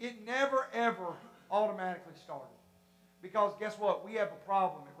it never ever automatically started. Because guess what? We have a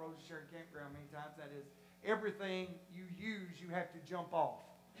problem at Rose of Sharon Campground many times. That is, everything you use, you have to jump off.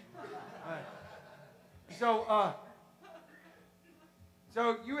 So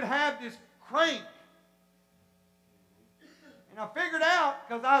you would have this crank. And I figured out,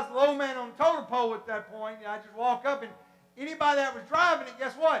 because I was the low man on the totem pole at that point, and I just walk up, and anybody that was driving it,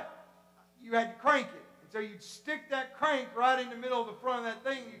 guess what? You had to crank it. And so you'd stick that crank right in the middle of the front of that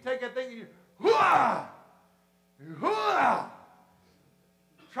thing, and you take that thing and you, hoo-ah! Hoo-ah!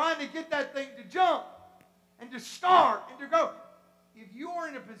 Trying to get that thing to jump and to start and to go. If you are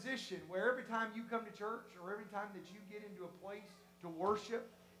in a position where every time you come to church or every time that you get into a place to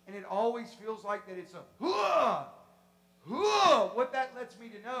worship, and it always feels like that it's a hoo-ah! What that lets me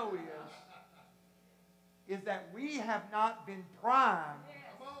to know is that we have not been primed.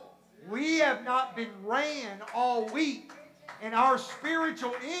 We have not been ran all week. And our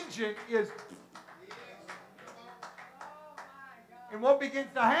spiritual engine is... And what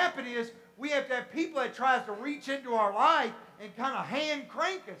begins to happen is we have to have people that tries to reach into our life and kind of hand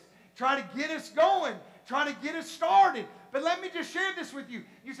crank us, try to get us going, try to get us started. But let me just share this with you.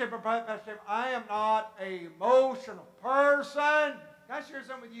 You say, but Pastor Tim, I am not an emotional person. Can I share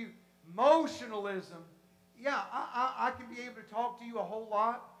something with you? Emotionalism. Yeah, I can be able to talk to you a whole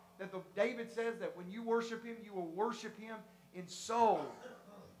lot. That David says that when you worship Him, you will worship Him in soul,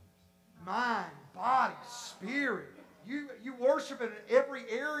 mind, body, spirit. You worship in every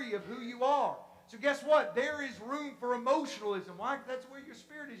area of who you are. So guess what? There is room for emotionalism. Why? That's where your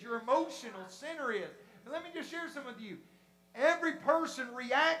spirit is. Your emotional center is. But let me just share some with you. Every person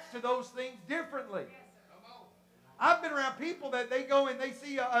reacts to those things differently. I've been around people that they go and they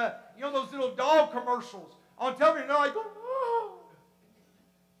see, those little dog commercials on television. They're like, oh.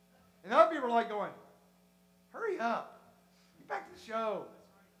 And other people are like going, hurry up. Get back to the show.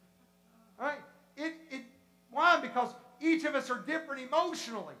 All right? Why? Because each of us are different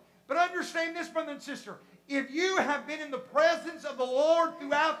emotionally. But understand this, brother and sister. If you have been in the presence of the Lord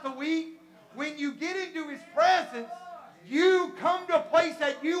throughout the week, when you get into His presence, you come to a place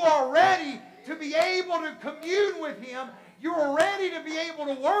that you are ready to be able to commune with Him. You're ready to be able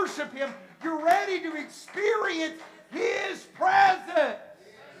to worship Him. You're ready to experience His presence.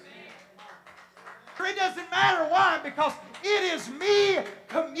 It doesn't matter why, because it is me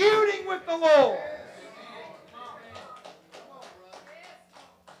communing with the Lord.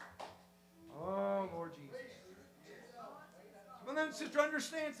 Oh, Lord Jesus. Brother and sister,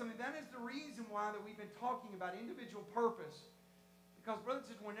 understand something. That is the reason why that we've been talking about individual purpose. Because, brother and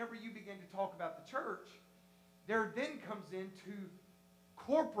sister, whenever you begin to talk about the church, there then comes into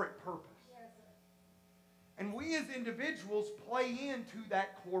corporate purpose. And we as individuals play into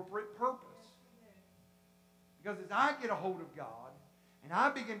that corporate purpose. Because as I get a hold of God and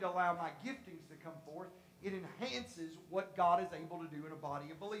I begin to allow my giftings to come forth, it enhances what God is able to do in a body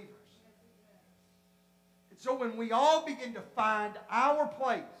of believers. And so when we all begin to find our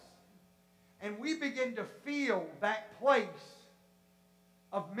place and we begin to feel that place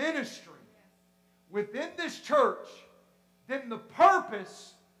of ministry within this church, then the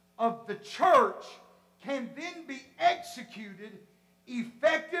purpose of the church can then be executed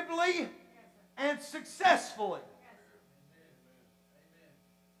effectively and successfully.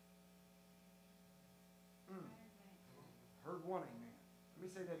 Heard one amen. Let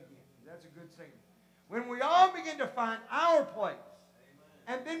me say that again. That's a good statement. When we all begin to find our place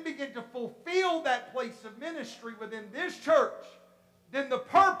and then begin to fulfill that place of ministry within this church, then the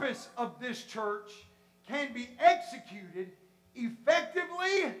purpose of this church can be executed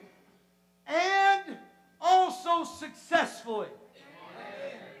effectively and also successfully.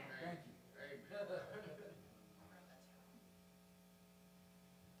 Thank you.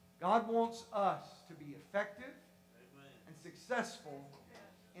 God wants us to be effective and successful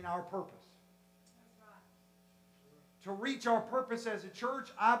in our purpose. To reach our purpose as a church,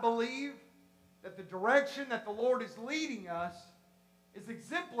 I believe that the direction that the Lord is leading us is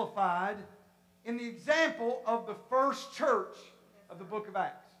exemplified in the example of the first church of the book of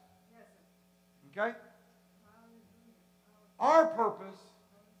Acts. Okay? Our purpose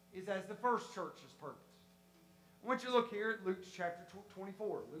is as the first church's purpose. I want you to look here at Luke chapter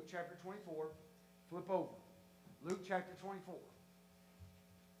 24. Luke chapter 24. Flip over. Luke chapter 24.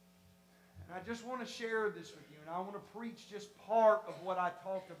 And I just want to share this with you. And I want to preach just part of what I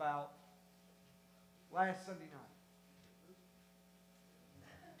talked about last Sunday night.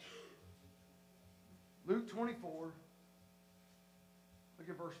 Luke 24. Look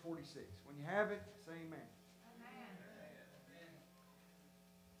at verse 46. When you have it, say amen.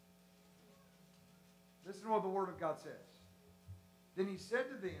 Listen to what the Word of God says. Then he said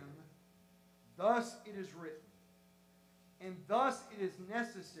to them, thus it is written, and thus it is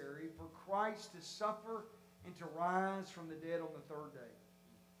necessary for Christ to suffer and to rise from the dead on the third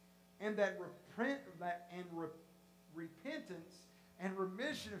day. And that repentance and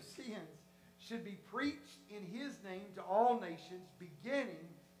remission of sins should be preached in His name to all nations, beginning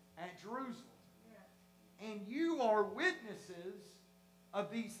at Jerusalem. And you are witnesses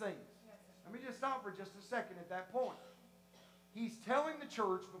of these things. Let me just stop for just a second at that point. He's telling the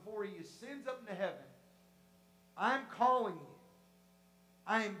church before He ascends up into heaven, I'm calling you.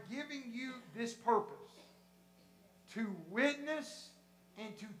 I am giving you this purpose to witness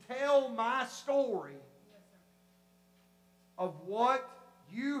and to tell my story of what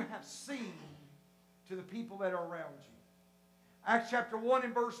you have seen to the people that are around you. Acts chapter 1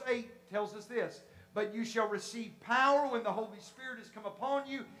 and verse 8 tells us this. But you shall receive power when the Holy Spirit has come upon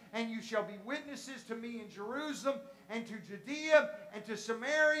you, and you shall be witnesses to me in Jerusalem and to Judea and to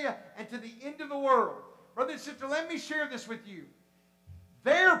Samaria and to the end of the world. Brother and sister, let me share this with you.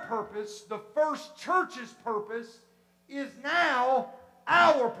 Their purpose, the first church's purpose, is now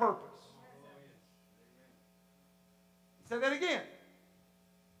our purpose. Say that again.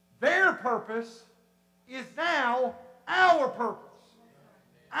 Their purpose is now our purpose.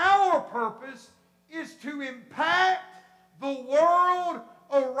 Our purpose is to impact the world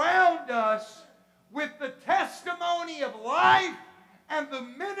around us with the testimony of life and the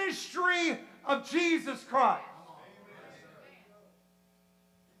ministry of Jesus Christ.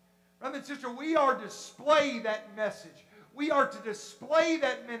 Brother and sister, we are to display that message. We are to display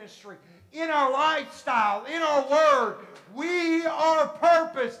that ministry in our lifestyle, in our word. Our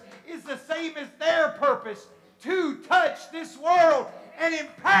purpose is the same as their purpose, to touch this world and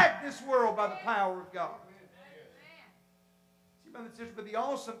impact this world by the power of God. See, brothers and sisters, but the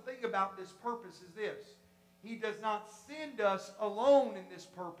awesome thing about this purpose is this. He does not send us alone in this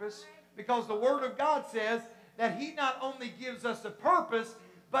purpose, because the Word of God says that He not only gives us a purpose,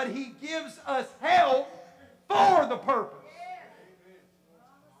 but He gives us help for the purpose.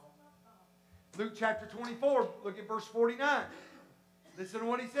 Luke chapter 24, look at verse 49. Listen to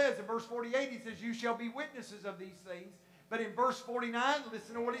what he says. In verse 48, he says, you shall be witnesses of these things. But in verse 49,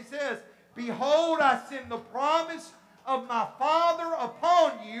 listen to what he says. Behold, I send the promise of my Father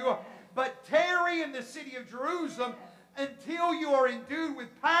upon you, but tarry in the city of Jerusalem until you are endued with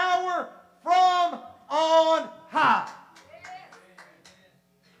power from on high.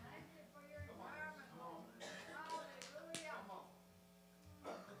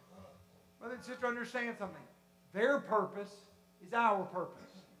 Brother and sister, understand something. Their purpose is our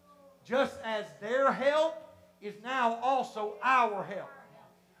purpose. Just as their help is now also our help.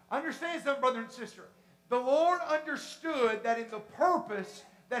 Understand something, brother and sister. The Lord understood that in the purpose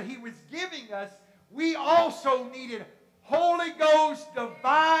that He was giving us, we also needed Holy Ghost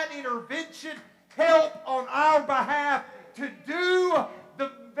divine intervention, help on our behalf to do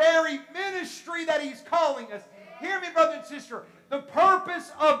the very ministry that He's calling us. Hear me, brother and sister. The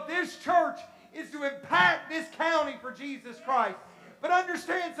purpose of this church is to impact this county for Jesus Christ. But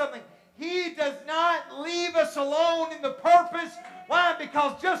understand something. He does not leave us alone in the purpose. Why?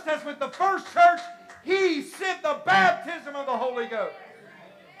 Because just as with the first church, He sent the baptism of the Holy Ghost.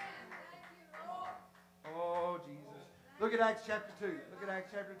 Oh, Jesus. Look at Acts chapter 2. Look at Acts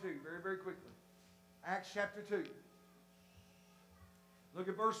chapter 2 very, very quickly. Acts chapter 2. Look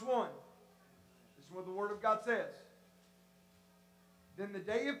at verse 1. This is what the Word of God says. Then the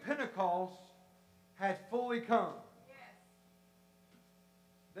day of Pentecost had fully come.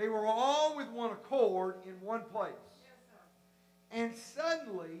 They were all with one accord in one place. And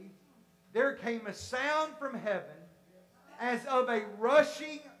suddenly there came a sound from heaven as of a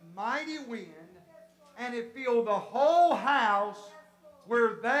rushing mighty wind, and it filled the whole house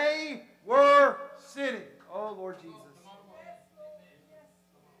where they were sitting. Oh, Lord Jesus.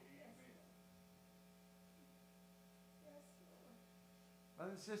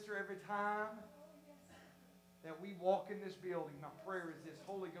 Brother and sister, every time that we walk in this building, my prayer is this: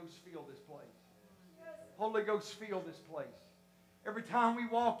 Holy Ghost, fill this place. Holy Ghost, fill this place. Every time we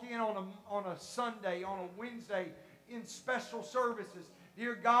walk in on a Sunday, on a Wednesday, in special services,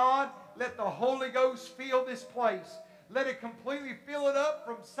 dear God, let the Holy Ghost fill this place. Let it completely fill it up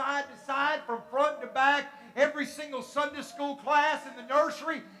from side to side, from front to back. Every single Sunday school class, in the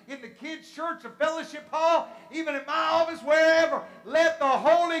nursery, in the kids' church, the fellowship hall, even in my office, wherever. Let the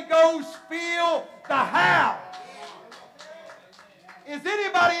Holy Ghost fill the house. Does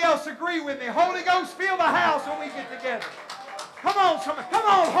anybody else agree with me? Holy Ghost, fill the house when we get together. Come on, somebody. Come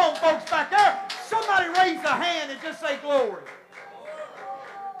on, home folks back there. Somebody raise a hand and just say glory.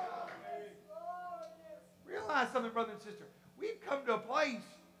 Realize something, brother and sister. We've come to a place,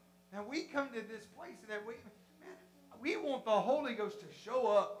 and we come to this place that we want the Holy Ghost to show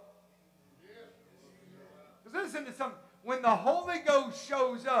up. Because listen to something. When the Holy Ghost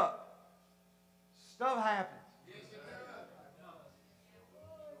shows up, stuff happens.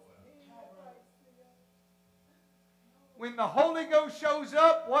 When the Holy Ghost shows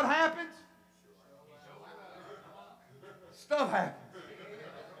up, what happens? Stuff happens.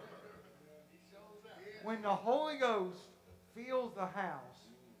 When the Holy Ghost fills the house,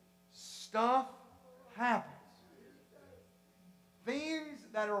 stuff happens. Things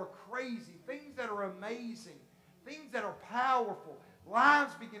that are crazy, things that are amazing, things that are powerful,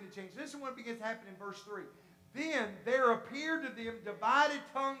 lives begin to change. This is what begins to happen in verse 3. Then there appeared to them divided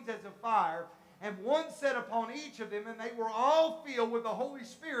tongues as of fire, and one sat upon each of them, and they were all filled with the Holy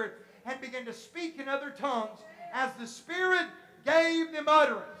Spirit, and began to speak in other tongues as the Spirit gave them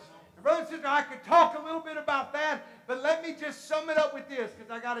utterance. And brothers and sisters, I could talk a little bit about that, but let me just sum it up with this,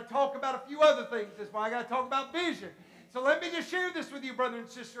 because I got to talk about a few other things. That's why I got to talk about vision. So let me just share this with you, brother and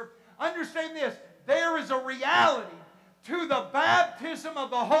sister. Understand this. There is a reality to the baptism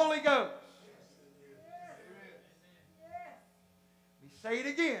of the Holy Ghost. Let me say it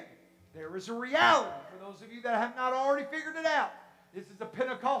again. There is a reality. For those of you that have not already figured it out, this is a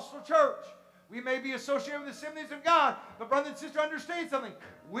Pentecostal church. We may be associated with the Assemblies of God, but brother and sister, understand something.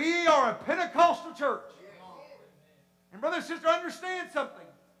 We are a Pentecostal church. And brother and sister, understand something.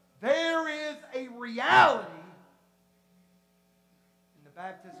 There is a reality in the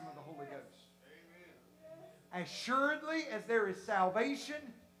baptism of the Holy Ghost. As assuredly as there is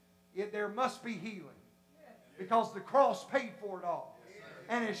salvation, there must be healing. Because the cross paid for it all.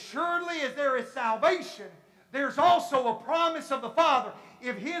 And as surely as there is salvation, there's also a promise of the Father.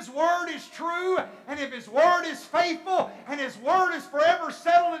 If His Word is true, and if His Word is faithful, and His Word is forever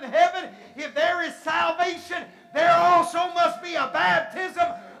settled in heaven, if there is salvation, there also must be a baptism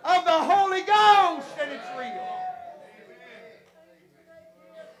of the Holy Ghost, and it's real.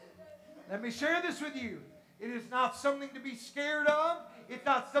 Let me share this with you. It is not something to be scared of. It's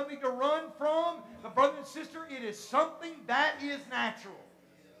not something to run from. But brother and sister, it is something that is natural.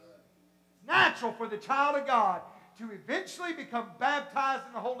 It's natural for the child of God to eventually become baptized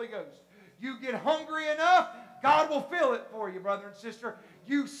in the Holy Ghost. You get hungry enough, God will fill it for you, brother and sister.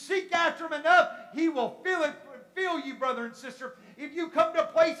 You seek after Him enough, He will fill you, brother and sister. If you come to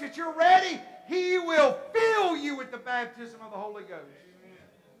a place that you're ready, He will fill you with the baptism of the Holy Ghost.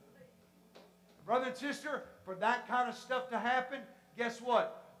 Brother and sister, for that kind of stuff to happen, guess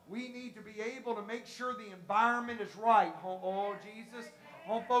what? We need to be able to make sure the environment is right. Oh, Jesus.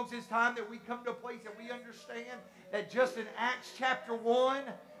 Home folks, it's time that we come to a place that we understand that just in Acts chapter 1,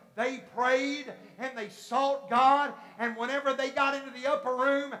 they prayed and they sought God, and whenever they got into the upper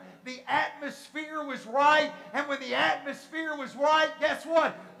room, the atmosphere was right, and when the atmosphere was right, guess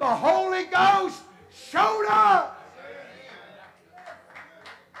what? The Holy Ghost showed up.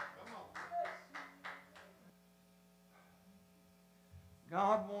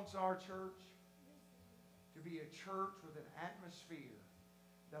 God wants our church to be a church with an atmosphere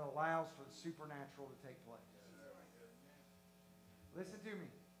that allows for the supernatural to take place. Listen to me.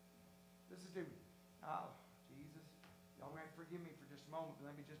 Listen to me. Oh, Jesus. Y'all have to forgive me for just a moment.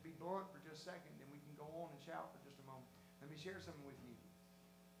 Let me just be blunt for just a second, then we can go on and shout for just a moment. Let me share something with you.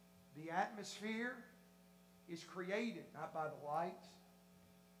 The atmosphere is created not by the lights,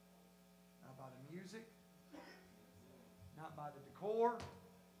 not by the music, not by the decor.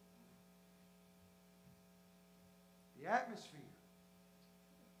 The atmosphere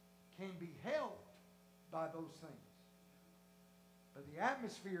can be helped by those things. But the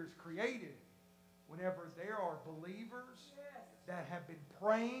atmosphere is created whenever there are believers that have been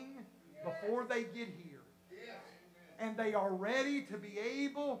praying before they get here. And they are ready to be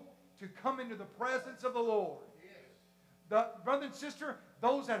able to come into the presence of the Lord. Brother and sister,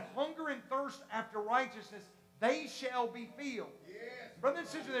 those that hunger and thirst after righteousness, they shall be filled. Brother and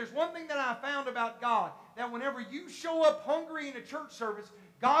sister, there's one thing that I found about God, that whenever you show up hungry in a church service,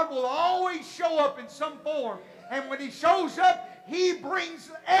 God will always show up in some form. And when He shows up, He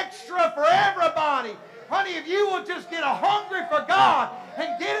brings extra for everybody. Honey, if you will just get a hungry for God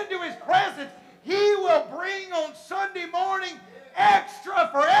and get into His presence, He will bring on Sunday morning extra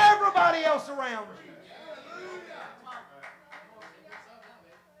for everybody else around you.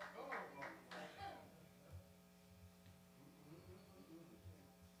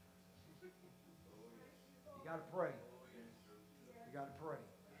 You got to pray. You got to pray.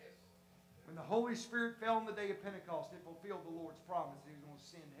 When the Holy Spirit fell on the day of Pentecost, it fulfilled the Lord's promise that He was going to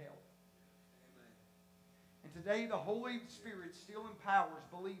send help. And today the Holy Spirit still empowers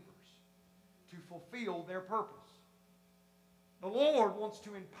believers to fulfill their purpose. The Lord wants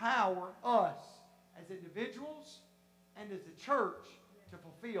to empower us as individuals and as a church to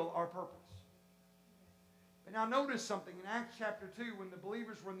fulfill our purpose. But now notice something. In Acts chapter 2, when the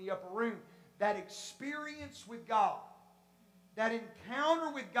believers were in the upper room, that experience with God, that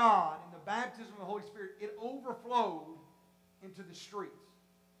encounter with God in the baptism of the Holy Spirit, it overflowed into the streets.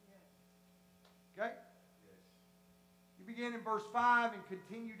 Okay? You begin in verse 5 and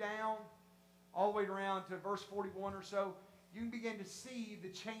continue down all the way around to verse 41 or so. You can begin to see the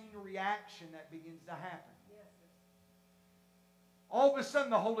chain reaction that begins to happen. All of a sudden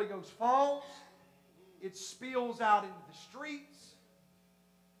the Holy Ghost falls. It spills out into the streets.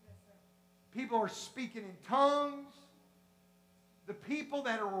 People are speaking in tongues. The people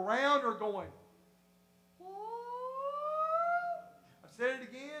that are around are going, what? I've said it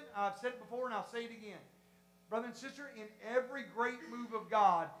again. I've said it before and I'll say it again. Brother and sister, in every great move of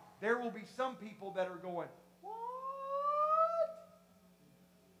God, there will be some people that are going, what?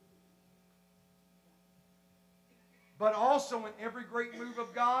 But also in every great move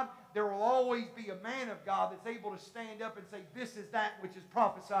of God, there will always be a man of God that's able to stand up and say, this is that which is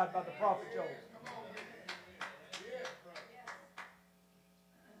prophesied by the prophet Joel.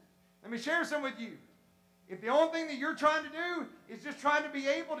 Let me share some with you. If the only thing that you're trying to do is just trying to be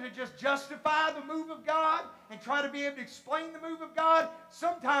able to just justify the move of God and try to be able to explain the move of God,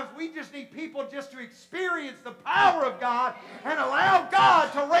 sometimes we just need people just to experience the power of God and allow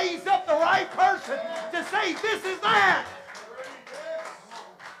God to raise up the right person to say, this is that.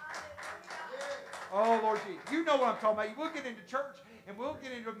 Oh, Lord Jesus. You know what I'm talking about. We'll get into church and we'll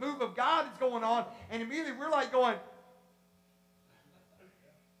get into a move of God that's going on, and immediately we're like going,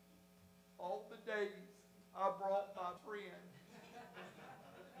 all the days I brought my friend.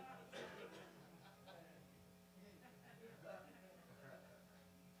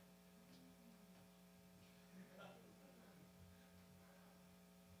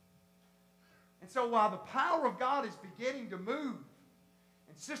 And so while the power of God is beginning to move,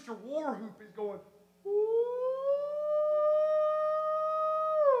 and Sister Warhoop is going, ooh,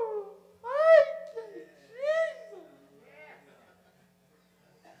 thank you, Jesus.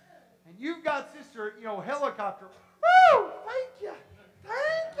 And you've got Sister, Helicopter, woo, thank you,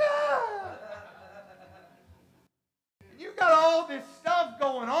 thank you. And you've got all this stuff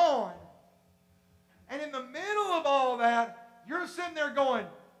going on. And in the middle of all that, you're sitting there going,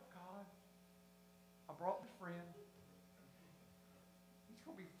 God, I brought my friend. He's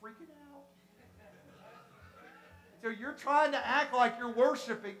going to be freaking out. So you're trying to act like you're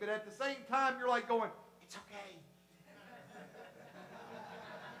worshiping, but at the same time, you're like going, it's okay.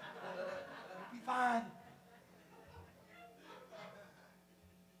 It'll be fine.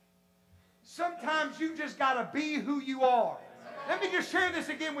 Sometimes you just got to be who you are. Let me just share this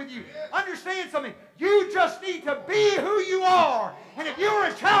again with you. Understand something. You just need to be who you are. And if you're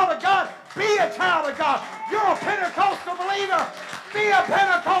a child of God, be a child of God. You're a Pentecostal believer. Be a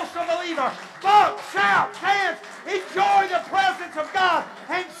Pentecostal believer. Bump, shout, dance, enjoy the presence of God,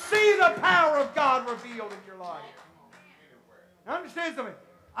 and see the power of God revealed in your life. Now understand something.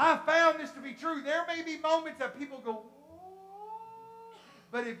 I found this to be true. There may be moments that people go, what?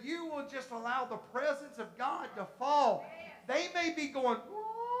 But if you will just allow the presence of God to fall, they may be going,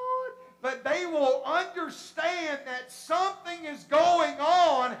 what? But they will understand that something is going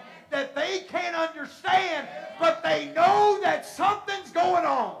on that they can't understand, but they know that something's going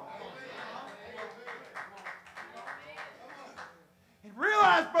on. And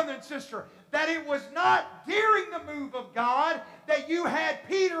realize, brother and sister, that it was not during the move of God that you had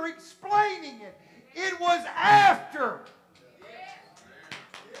Peter explaining it. It was after.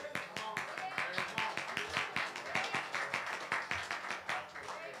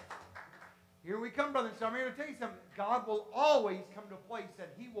 Here we come, brothers. So I'm here to tell you something. God will always come to a place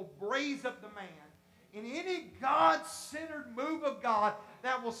that He will raise up the man in any God-centered move of God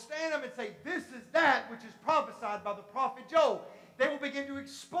that will stand up and say, this is that which is prophesied by the prophet Joel. They will begin to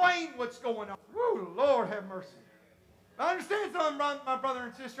explain what's going on. Woo, Lord have mercy. But understand something, my brother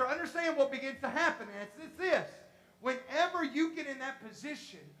and sister. Understand what begins to happen. And it's this. Whenever you get in that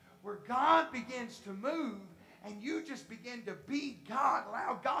position where God begins to move, and you just begin to be God,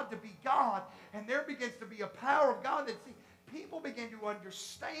 allow God to be God, and there begins to be a power of God that people begin to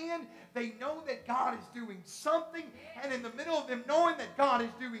understand. They know that God is doing something, and in the middle of them knowing that God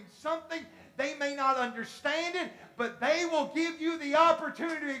is doing something, they may not understand it, but they will give you the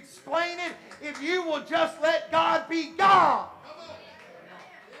opportunity to explain it if you will just let God be God.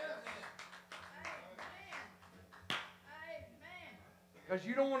 Because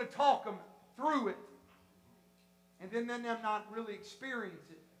you don't want to talk them through it. And then them not really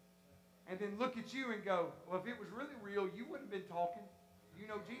experience it. And then look at you and go, well, if it was really real, you wouldn't have been talking. You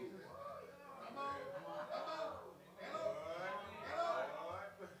know Jesus.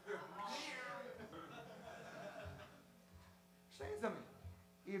 Say something.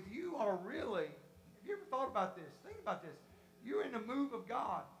 If you are really, have you ever thought about this? Think about this. You're in the move of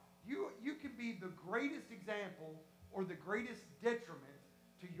God. You can be the greatest example or the greatest detriment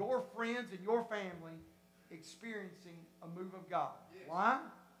to your friends and your family experiencing a move of God. Yes. Why?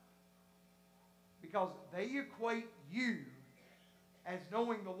 Because they equate you as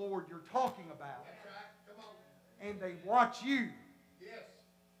knowing the Lord you're talking about. That's right. Come on. And they watch you. Yes.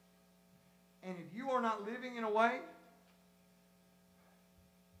 And if you are not living in a way,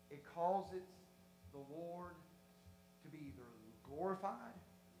 it causes the Lord to be either glorified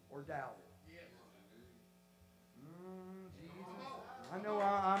or doubted. Yes. Jesus. I know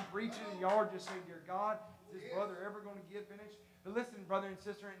I'm preaching and y'all are just saying, dear God, is this brother ever going to get finished? But listen, brother and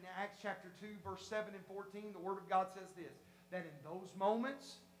sister, in Acts chapter 2, verse 7 and 14, the Word of God says this, that in those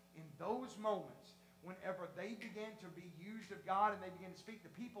moments, whenever they began to be used of God and they began to speak, the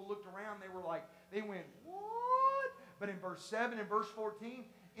people looked around, they went, what? But in verse 7 and verse 14,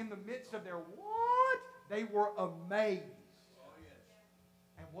 in the midst of their what? They were amazed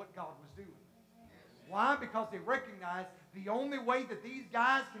at what God was doing. Why? Because they recognized the only way that these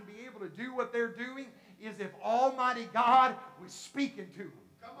guys can be able to do what they're doing is if Almighty God was speaking to them.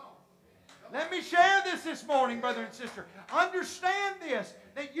 Come on. Let me share this morning, brother and sister. Understand this,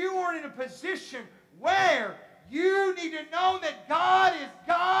 that you are in a position where you need to know that God is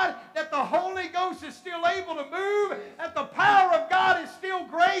God, that the Holy Ghost is still able to move, that the power of God is still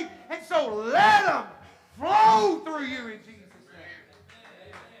great, and so let Him flow through you in Jesus' name.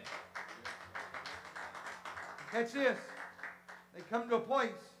 Catch this. They come to a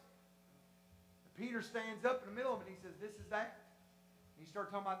place. Peter stands up in the middle of it and he says, this is that. And you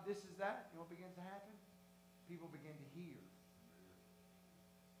start talking about this is that. You know what begins to happen? People begin to hear.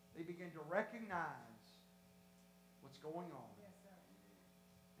 They begin to recognize what's going on.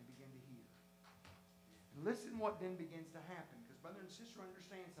 They begin to hear. And listen what then begins to happen. Because brother and sister,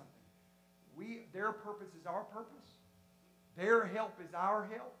 understand something. Their purpose is our purpose. Their help is our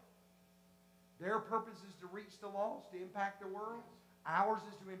help. Their purpose is to reach the lost, to impact the world. Ours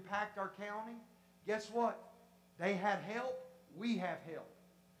is to impact our county. Guess what? They had help. We have help.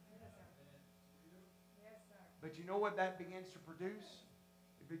 But you know what that begins to produce?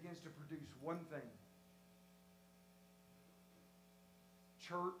 It begins to produce one thing.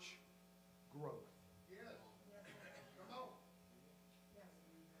 Church growth.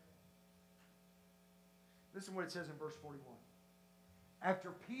 Listen what it says in verse 41.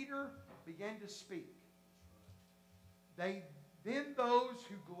 After Peter began to speak, then those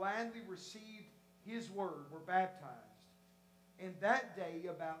who gladly received his word were baptized. And that day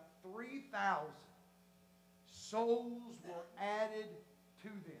about 3,000 souls were added to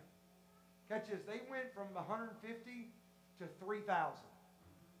them. Catch this. They went from 150 to 3,000.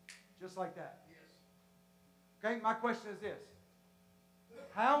 Just like that. Okay, my question is this.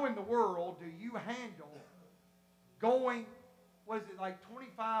 How in the world do you handle going, what is it, like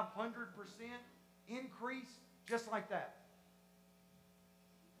 2,500% increase just like that?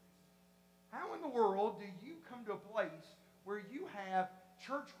 How in the world do you come to a place where you have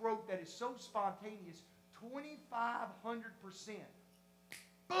church growth that is so spontaneous, 2,500%?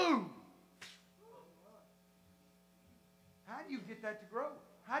 Boom! How do you get that to grow?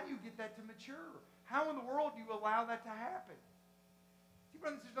 How do you get that to mature? How in the world do you allow that to happen? See,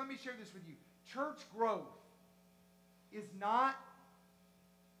 brothers and sisters, let me share this with you. Church growth is not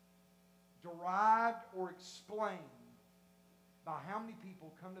derived or explained by how many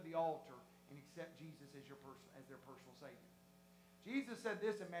people come to the altar and accept Jesus as their personal Savior. Jesus said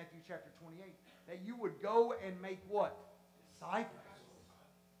this in Matthew chapter 28, that you would go and make what? Disciples.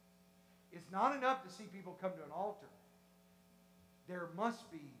 It's not enough to see people come to an altar. There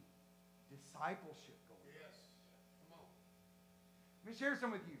must be discipleship going on. Yes. Come on. Let me share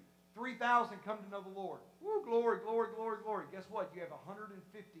some with you. 3,000 come to know the Lord. Woo, glory, glory, glory, glory. Guess what? You have 150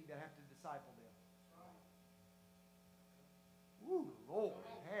 that have to disciple them. Woo, Lord,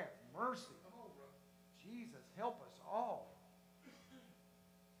 have mercy. Jesus, help us all.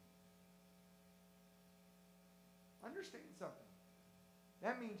 Understand something.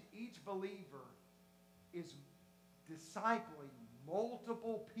 That means each believer is discipling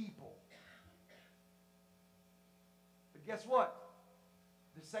multiple people. But guess what?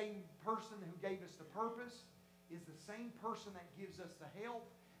 The same person who gave us the purpose is the same person that gives us the help.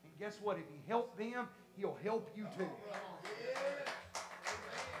 And guess what? If he helped them, he'll help you too.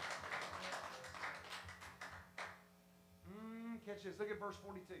 Catch this. Look at verse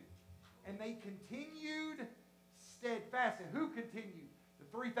 42. And they continued steadfastly. Who continued? The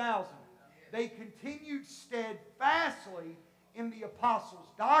 3,000. They continued steadfastly in the apostles'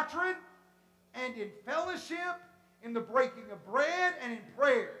 doctrine and in fellowship, in the breaking of bread and in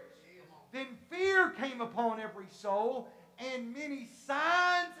prayers. Then fear came upon every soul, and many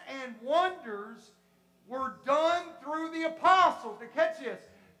signs and wonders were done through the apostles. To catch this,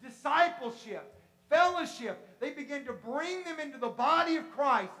 discipleship, fellowship, they began to bring them into the body of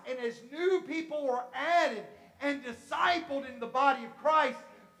Christ. And as new people were added and discipled in the body of Christ,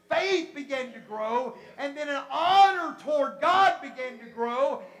 faith began to grow, and then an honor toward God began to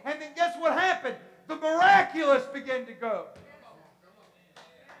grow, and then guess what happened? The miraculous began to go.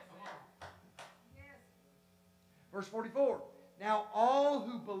 Verse 44. Now all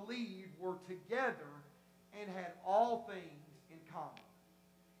who believed were together and had all things in common.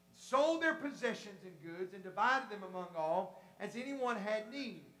 Sold their possessions and goods and divided them among all as anyone had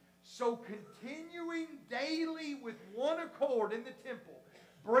need. So continuing daily with one accord in the temple,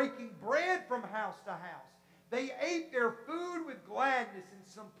 breaking bread from house to house, they ate their food with gladness and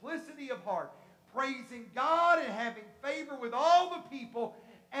simplicity of heart, praising God and having favor with all the people.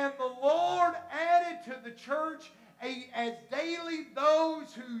 And the Lord added to the church as daily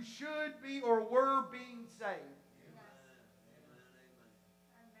those who should be or were being saved.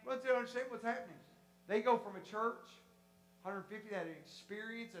 Let's understand what's happening. They go from a church, 150 that had an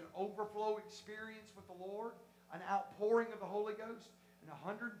experience, an overflow experience with the Lord, an outpouring of the Holy Ghost, and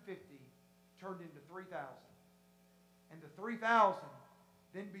 150 turned into 3,000. And the 3,000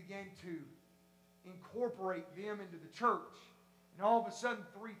 then began to incorporate them into the church. And all of a sudden,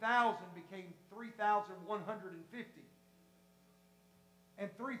 3,000 became 3,150. And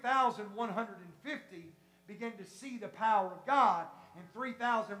 3,150 began to see the power of God, and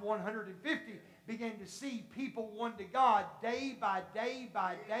 3,150 began to see people won to God day by day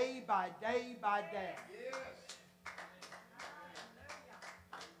by day by day by day.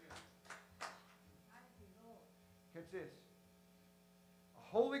 Catch this.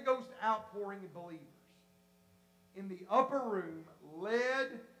 A Holy Ghost outpouring of believers in the upper room led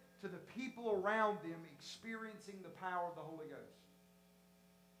to the people around them experiencing the power of the Holy Ghost.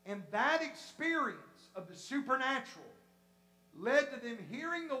 And that experience of the supernatural led to them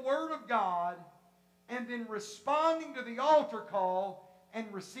hearing the Word of God and then responding to the altar call and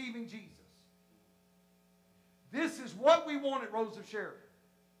receiving Jesus. This is what we want at Rose of Sharon.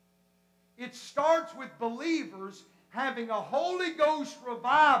 It starts with believers having a Holy Ghost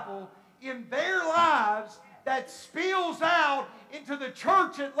revival in their lives that spills out into the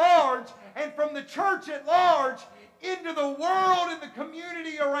church at large, and from the church at large into the world and the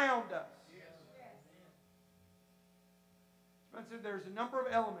community around us. Spencer, there's a number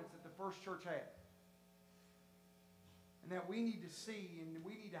of elements that the first church had, and that we need to see and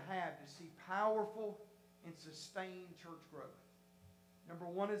we need to have to see powerful and sustained church growth. Number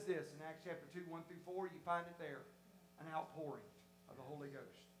one is this, in Acts chapter 2, 1 through 4, you find it there, an outpouring of the Holy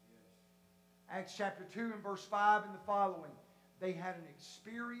Ghost. Acts chapter 2 and verse 5 and the following, they had an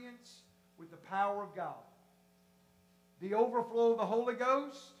experience with the power of God. The overflow of the Holy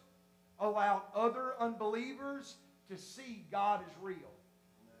Ghost allowed other unbelievers to see God is real.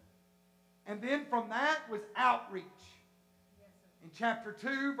 And then from that was outreach. In chapter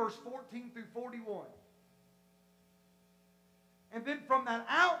 2, verse 14 through 41. And then from that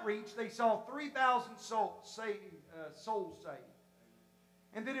outreach, they saw 3,000 souls saved.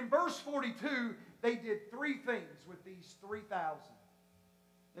 And then in verse 42, they did three things with these 3,000.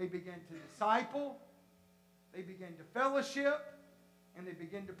 They began to disciple, they began to fellowship, and they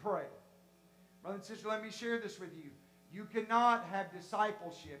began to pray. Brother and sister, let me share this with you. You cannot have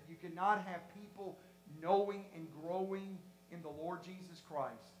discipleship. You cannot have people knowing and growing in the Lord Jesus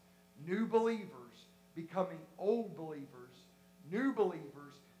Christ. New believers becoming old believers. New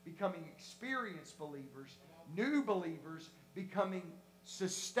believers becoming experienced believers. New believers becoming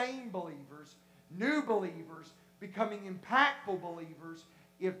sustained believers. New believers becoming impactful believers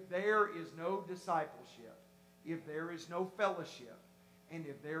if there is no discipleship, if there is no fellowship, and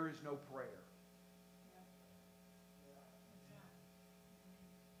if there is no prayer.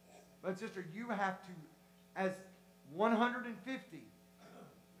 But sister, you have to, as 150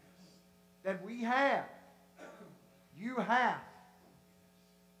 that we have, you have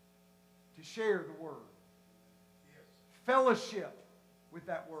to share the Word. Fellowship with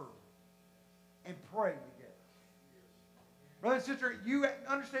that Word. And pray together. Brother and sister, you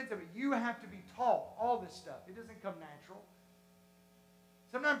understand something. You have to be taught all this stuff. It doesn't come natural.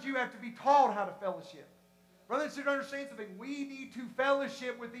 Sometimes you have to be taught how to fellowship. Brother and sister, understand something. We need to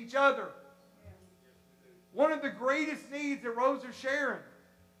fellowship with each other. One of the greatest needs at Rose of Sharon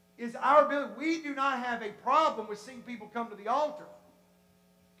is our ability. We do not have a problem with seeing people come to the altar.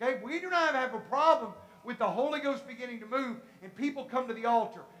 Okay? We do not have a problem with the Holy Ghost beginning to move and people come to the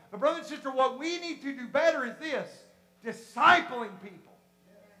altar. But brother and sister, what we need to do better is this. Discipling people.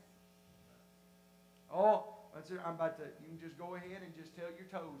 Oh, I'm about to, you can just go ahead and just tell your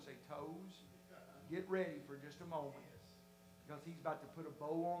toes. Say, toes, get ready for just a moment. Because he's about to put a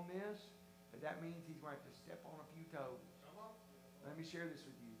bow on this. But that means he's going to have to step on a few toes. Let me share this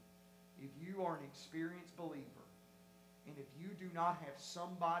with you. If you are an experienced believer, and if you do not have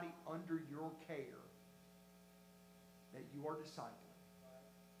somebody under your care that you are discipling,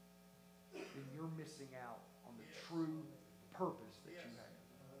 then you're missing out on the true purpose that you have.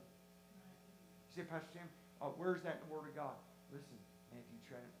 You say, Pastor Tim, where's that in the Word of God? Listen, Matthew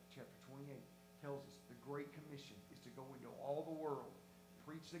chapter 28 tells us the Great Commission is to go into all the world,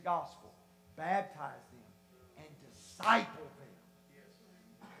 preach the gospel, baptize them, and disciple them.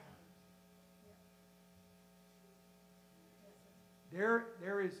 There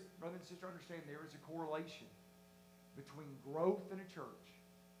is, brother and sister, understand, there is a correlation between growth in a church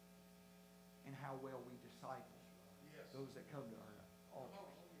and how well we disciple those that come to our altar.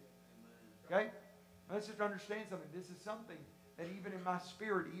 Okay? Brother and sister, understand something. This is something that even in my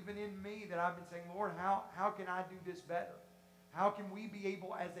spirit, even in me, that I've been saying, Lord, how can I do this better? How can we be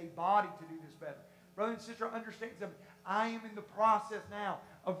able as a body to do this better? Brother and sister, understand something. I am in the process now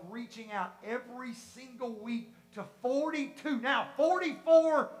of reaching out every single week to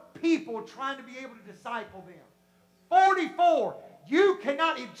 44 people trying to be able to disciple them. 44. You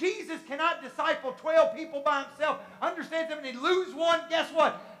cannot, if Jesus cannot disciple 12 people by himself, understand something, and lose one, guess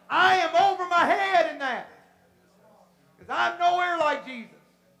what? I am over my head in that. Because I'm nowhere like Jesus.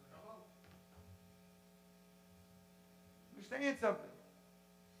 understand something.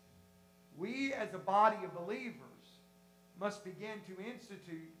 We as a body of believers must begin to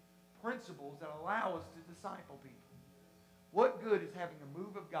institute principles that allow us to disciple people. What good is having a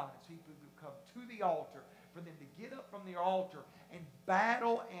move of God as people who come to the altar, for them to get up from the altar and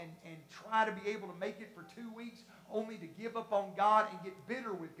battle and try to be able to make it for 2 weeks, only to give up on God and get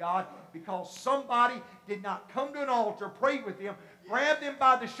bitter with God because somebody did not come to an altar, pray with them, grab them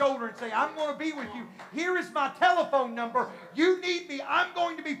by the shoulder and say, I'm going to be with you. Here is my telephone number. You need me. I'm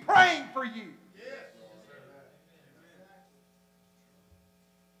going to be praying for you.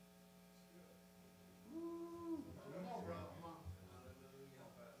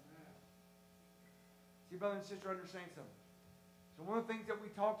 See, brother and sister, understand something. So one of the things that we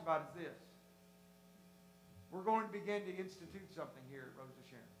talked about is this. We're going to begin to institute something here at Rose of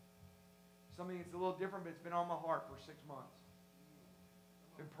Sharon. Something that's a little different, but it's been on my heart for 6 months.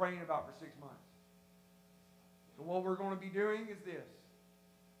 Been praying about for 6 months. So what we're going to be doing is this.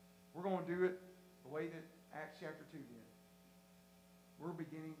 We're going to do it the way that Acts chapter 2 did. We're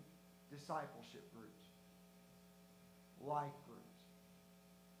beginning discipleship groups. Life groups.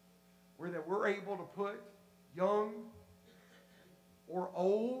 Where that we're able to put young or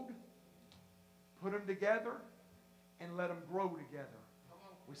old, put them together and let them grow together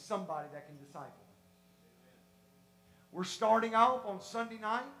with somebody that can disciple them. We're starting off on Sunday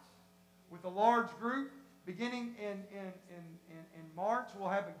nights with a large group. Beginning in March, we'll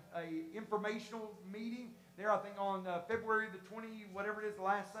have a informational meeting there, I think on February the 20, whatever it is, the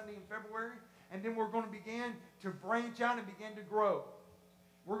last Sunday in February. And then we're going to begin to branch out and begin to grow.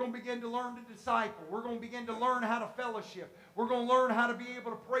 We're going to begin to learn to disciple. We're going to begin to learn how to fellowship. We're going to learn how to be able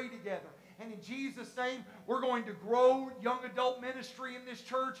to pray together. And in Jesus' name, we're going to grow young adult ministry in this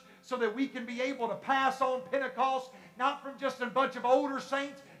church so that we can be able to pass on Pentecost, not from just a bunch of older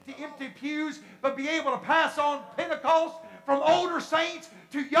saints to empty pews, but be able to pass on Pentecost from older saints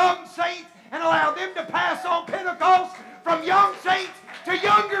to young saints and allow them to pass on Pentecost from young saints to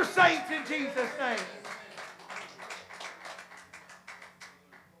younger saints in Jesus' name.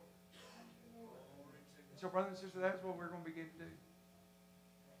 So, brothers and sisters, that's what we're going to begin to do.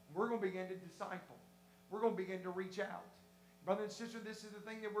 We're going to begin to disciple. We're going to begin to reach out. Brother and sister, this is the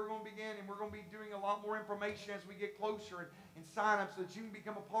thing that we're going to begin, and we're going to be doing a lot more information as we get closer and sign up so that you can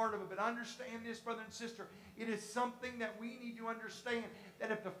become a part of it. But understand this, brother and sister, it is something that we need to understand, that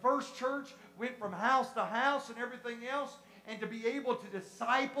if the first church went from house to house and everything else, and to be able to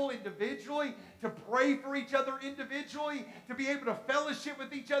disciple individually, to pray for each other individually, to be able to fellowship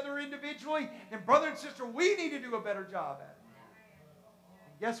with each other individually, then brother and sister, we need to do a better job at it.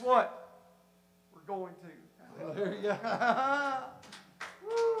 And guess what? We're going to. Hallelujah.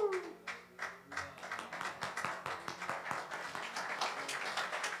 Woo.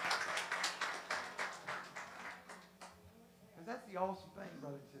 Because that's the awesome thing,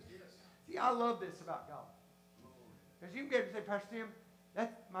 brother and sister. See, I love this about God. Because you can get to say, Pastor Tim,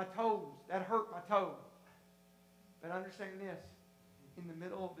 that's my toes. That hurt my toe. But understand this. In the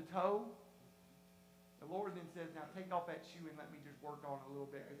middle of the toe, the Lord then says, now take off that shoe and let me just work on it a little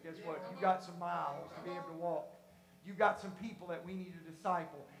bit. Because guess what? You've got some miles to be able to walk. You've got some people that we need to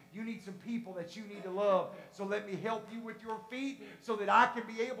disciple. You need some people that you need to love. So let me help you with your feet so that I can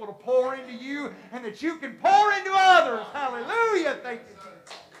be able to pour into you and that you can pour into others. Hallelujah. Thank you,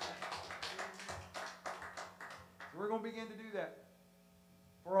 Jesus. We're going to begin to do that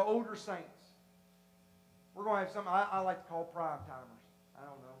for our older saints. We're going to have something I like to call prime timers. I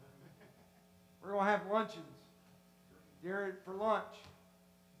don't know. We're going to have luncheons for lunch.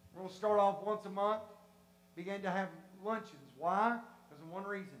 We're going to start off once a month, begin to have luncheons. Why? Because of one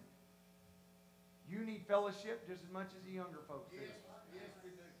reason. You need fellowship just as much as the younger folks do. Yes,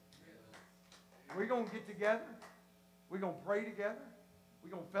 we do. Yes. We're going to get together. We're going to pray together. We're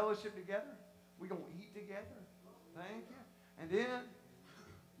going to fellowship together. We're going to eat together. Thank you. And then,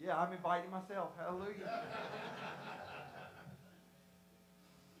 yeah, I'm inviting myself. Hallelujah.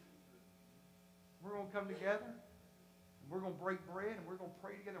 We're going to come together. And we're going to break bread. And we're going to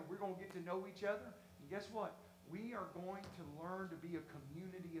pray together. And we're going to get to know each other. And guess what? We are going to learn to be a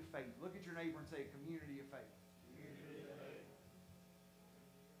community of faith. Look at your neighbor and say, a community of faith. Community of faith.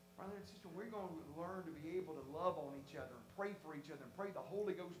 Brother and sister, we're going to learn to be able to love on each other and pray for each other and pray the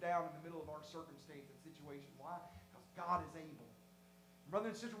Holy Ghost down in the middle of our circumstance and situation. Why? God is able. Brother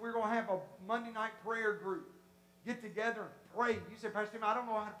and sister, we're going to have a Monday night prayer group. Get together and pray. You say, Pastor Tim, I don't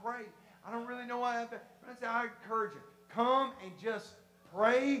know how to pray. I don't really know how to. I encourage you. Come and just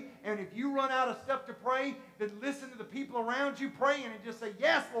pray. And if you run out of stuff to pray, then listen to the people around you praying and just say,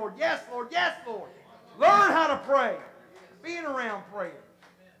 yes, Lord, yes, Lord, yes, Lord. Learn how to pray. Being around prayer.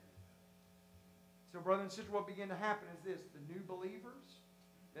 So, brother and sister, what began to happen is this. The new believers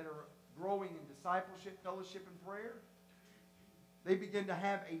that are growing in discipleship, fellowship, and prayer, they begin to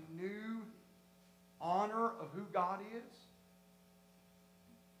have a new honor of who God is.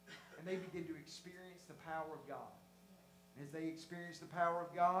 And they begin to experience the power of God. And as they experience the power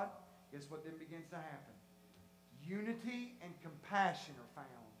of God, guess what then begins to happen? Unity and compassion are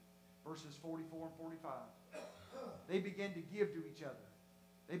found. Verses 44 and 45. They begin to give to each other.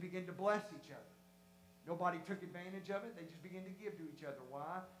 They begin to bless each other. Nobody took advantage of it. They just began to give to each other.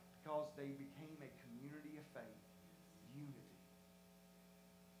 Why? Because they became a community of faith. Unity.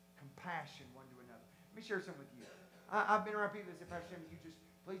 Compassion one to another. Let me share something with you. I've been around people that say, Pastor Tim, you just,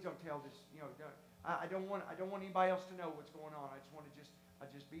 please don't tell this, I don't want anybody else to know what's going on. I just want to I'll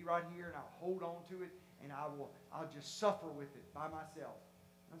just be right here and I'll hold on to it and I'll just suffer with it by myself.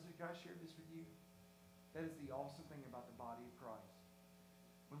 And I said, can I share this with you? That is the awesome thing about the body of Christ.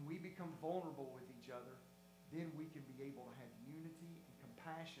 When we become vulnerable with each other, then we can be able to have unity and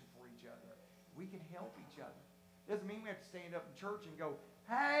compassion for each other. We can help each other. It doesn't mean we have to stand up in church and go,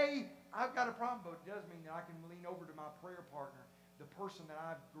 hey, I've got a problem, but it does mean that I can lean over to my prayer partner, the person that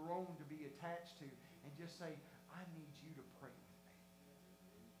I've grown to be attached to, and just say, I need you to pray with me.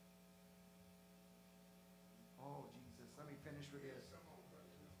 Oh, Jesus, let me finish with this.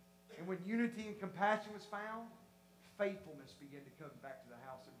 And when unity and compassion was found, faithfulness began to come back to the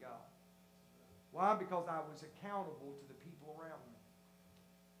house of God. Why? Because I was accountable to the people around me.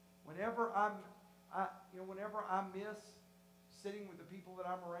 Whenever I miss sitting with the people that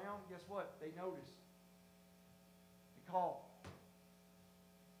I'm around, guess what? They notice. They call.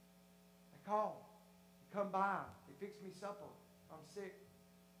 They come by. They fix me supper if I'm sick.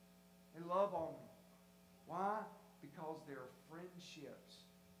 They love on me. Why? Because there are friendships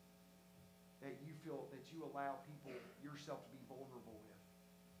that you feel that you allow people yourself to be vulnerable with.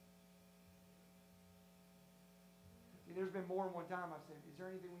 See, there's been more than one time I've said, is there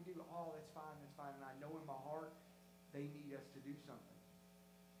anything we do? Oh, that's fine, that's fine. And I know in my heart they need us to do something.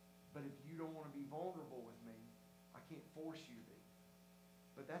 But if you don't want to be vulnerable with me, I can't force you to be.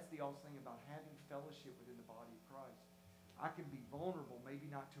 But that's the awesome thing about having fellowship within the body of Christ. I can be vulnerable, maybe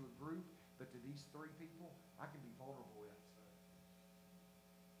not to a group, but to these three people, I can be vulnerable with.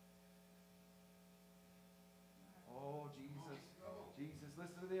 Oh, Jesus. Jesus,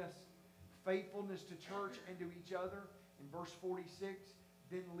 listen to this. Faithfulness to church and to each other in verse 46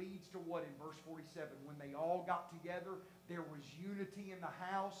 then leads to what in verse 47? When they all got together, there was unity in the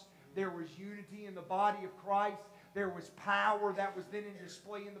house. There was unity in the body of Christ. There was power that was then in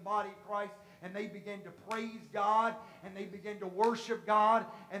display in the body of Christ. And they began to praise God. And they began to worship God.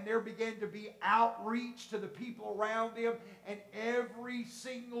 And there began to be outreach to the people around them. And every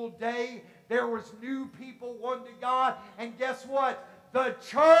single day, there was new people won to God. And guess what? The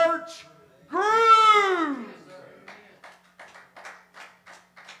church grew.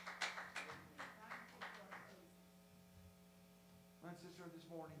 My sister, this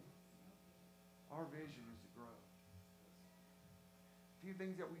morning, our vision is to grow. A few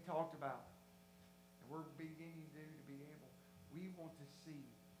things that we talked about that we're beginning to do to be able. We want to see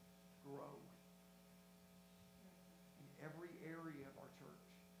growth in every area of our church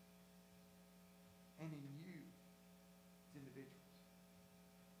and in you as individuals.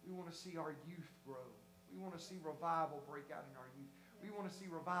 We want to see our youth grow. We want to see revival break out in our youth. We want to see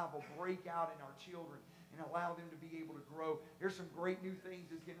revival break out in our children and allow them to be able to grow. There's some great new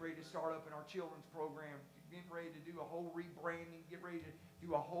things that's getting ready to start up in our children's program. Getting ready to do a whole rebranding. Get ready to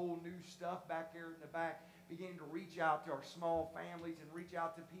do a whole new stuff back there in the back. Beginning to reach out to our small families and reach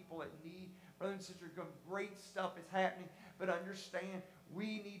out to people that need. Brothers and sisters, great stuff is happening. But understand,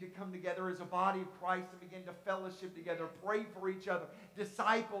 we need to come together as a body of Christ and begin to fellowship together, pray for each other,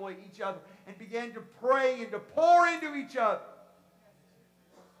 disciple each other, and begin to pray and to pour into each other.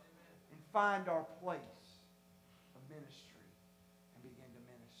 And find our place of ministry and begin to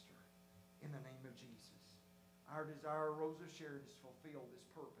minister in the name of Jesus. Our desire, Rose of Sharon, is to fulfill this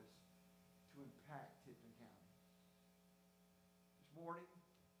purpose to impact Tipton County. This morning,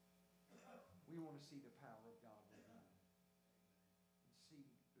 we want to see the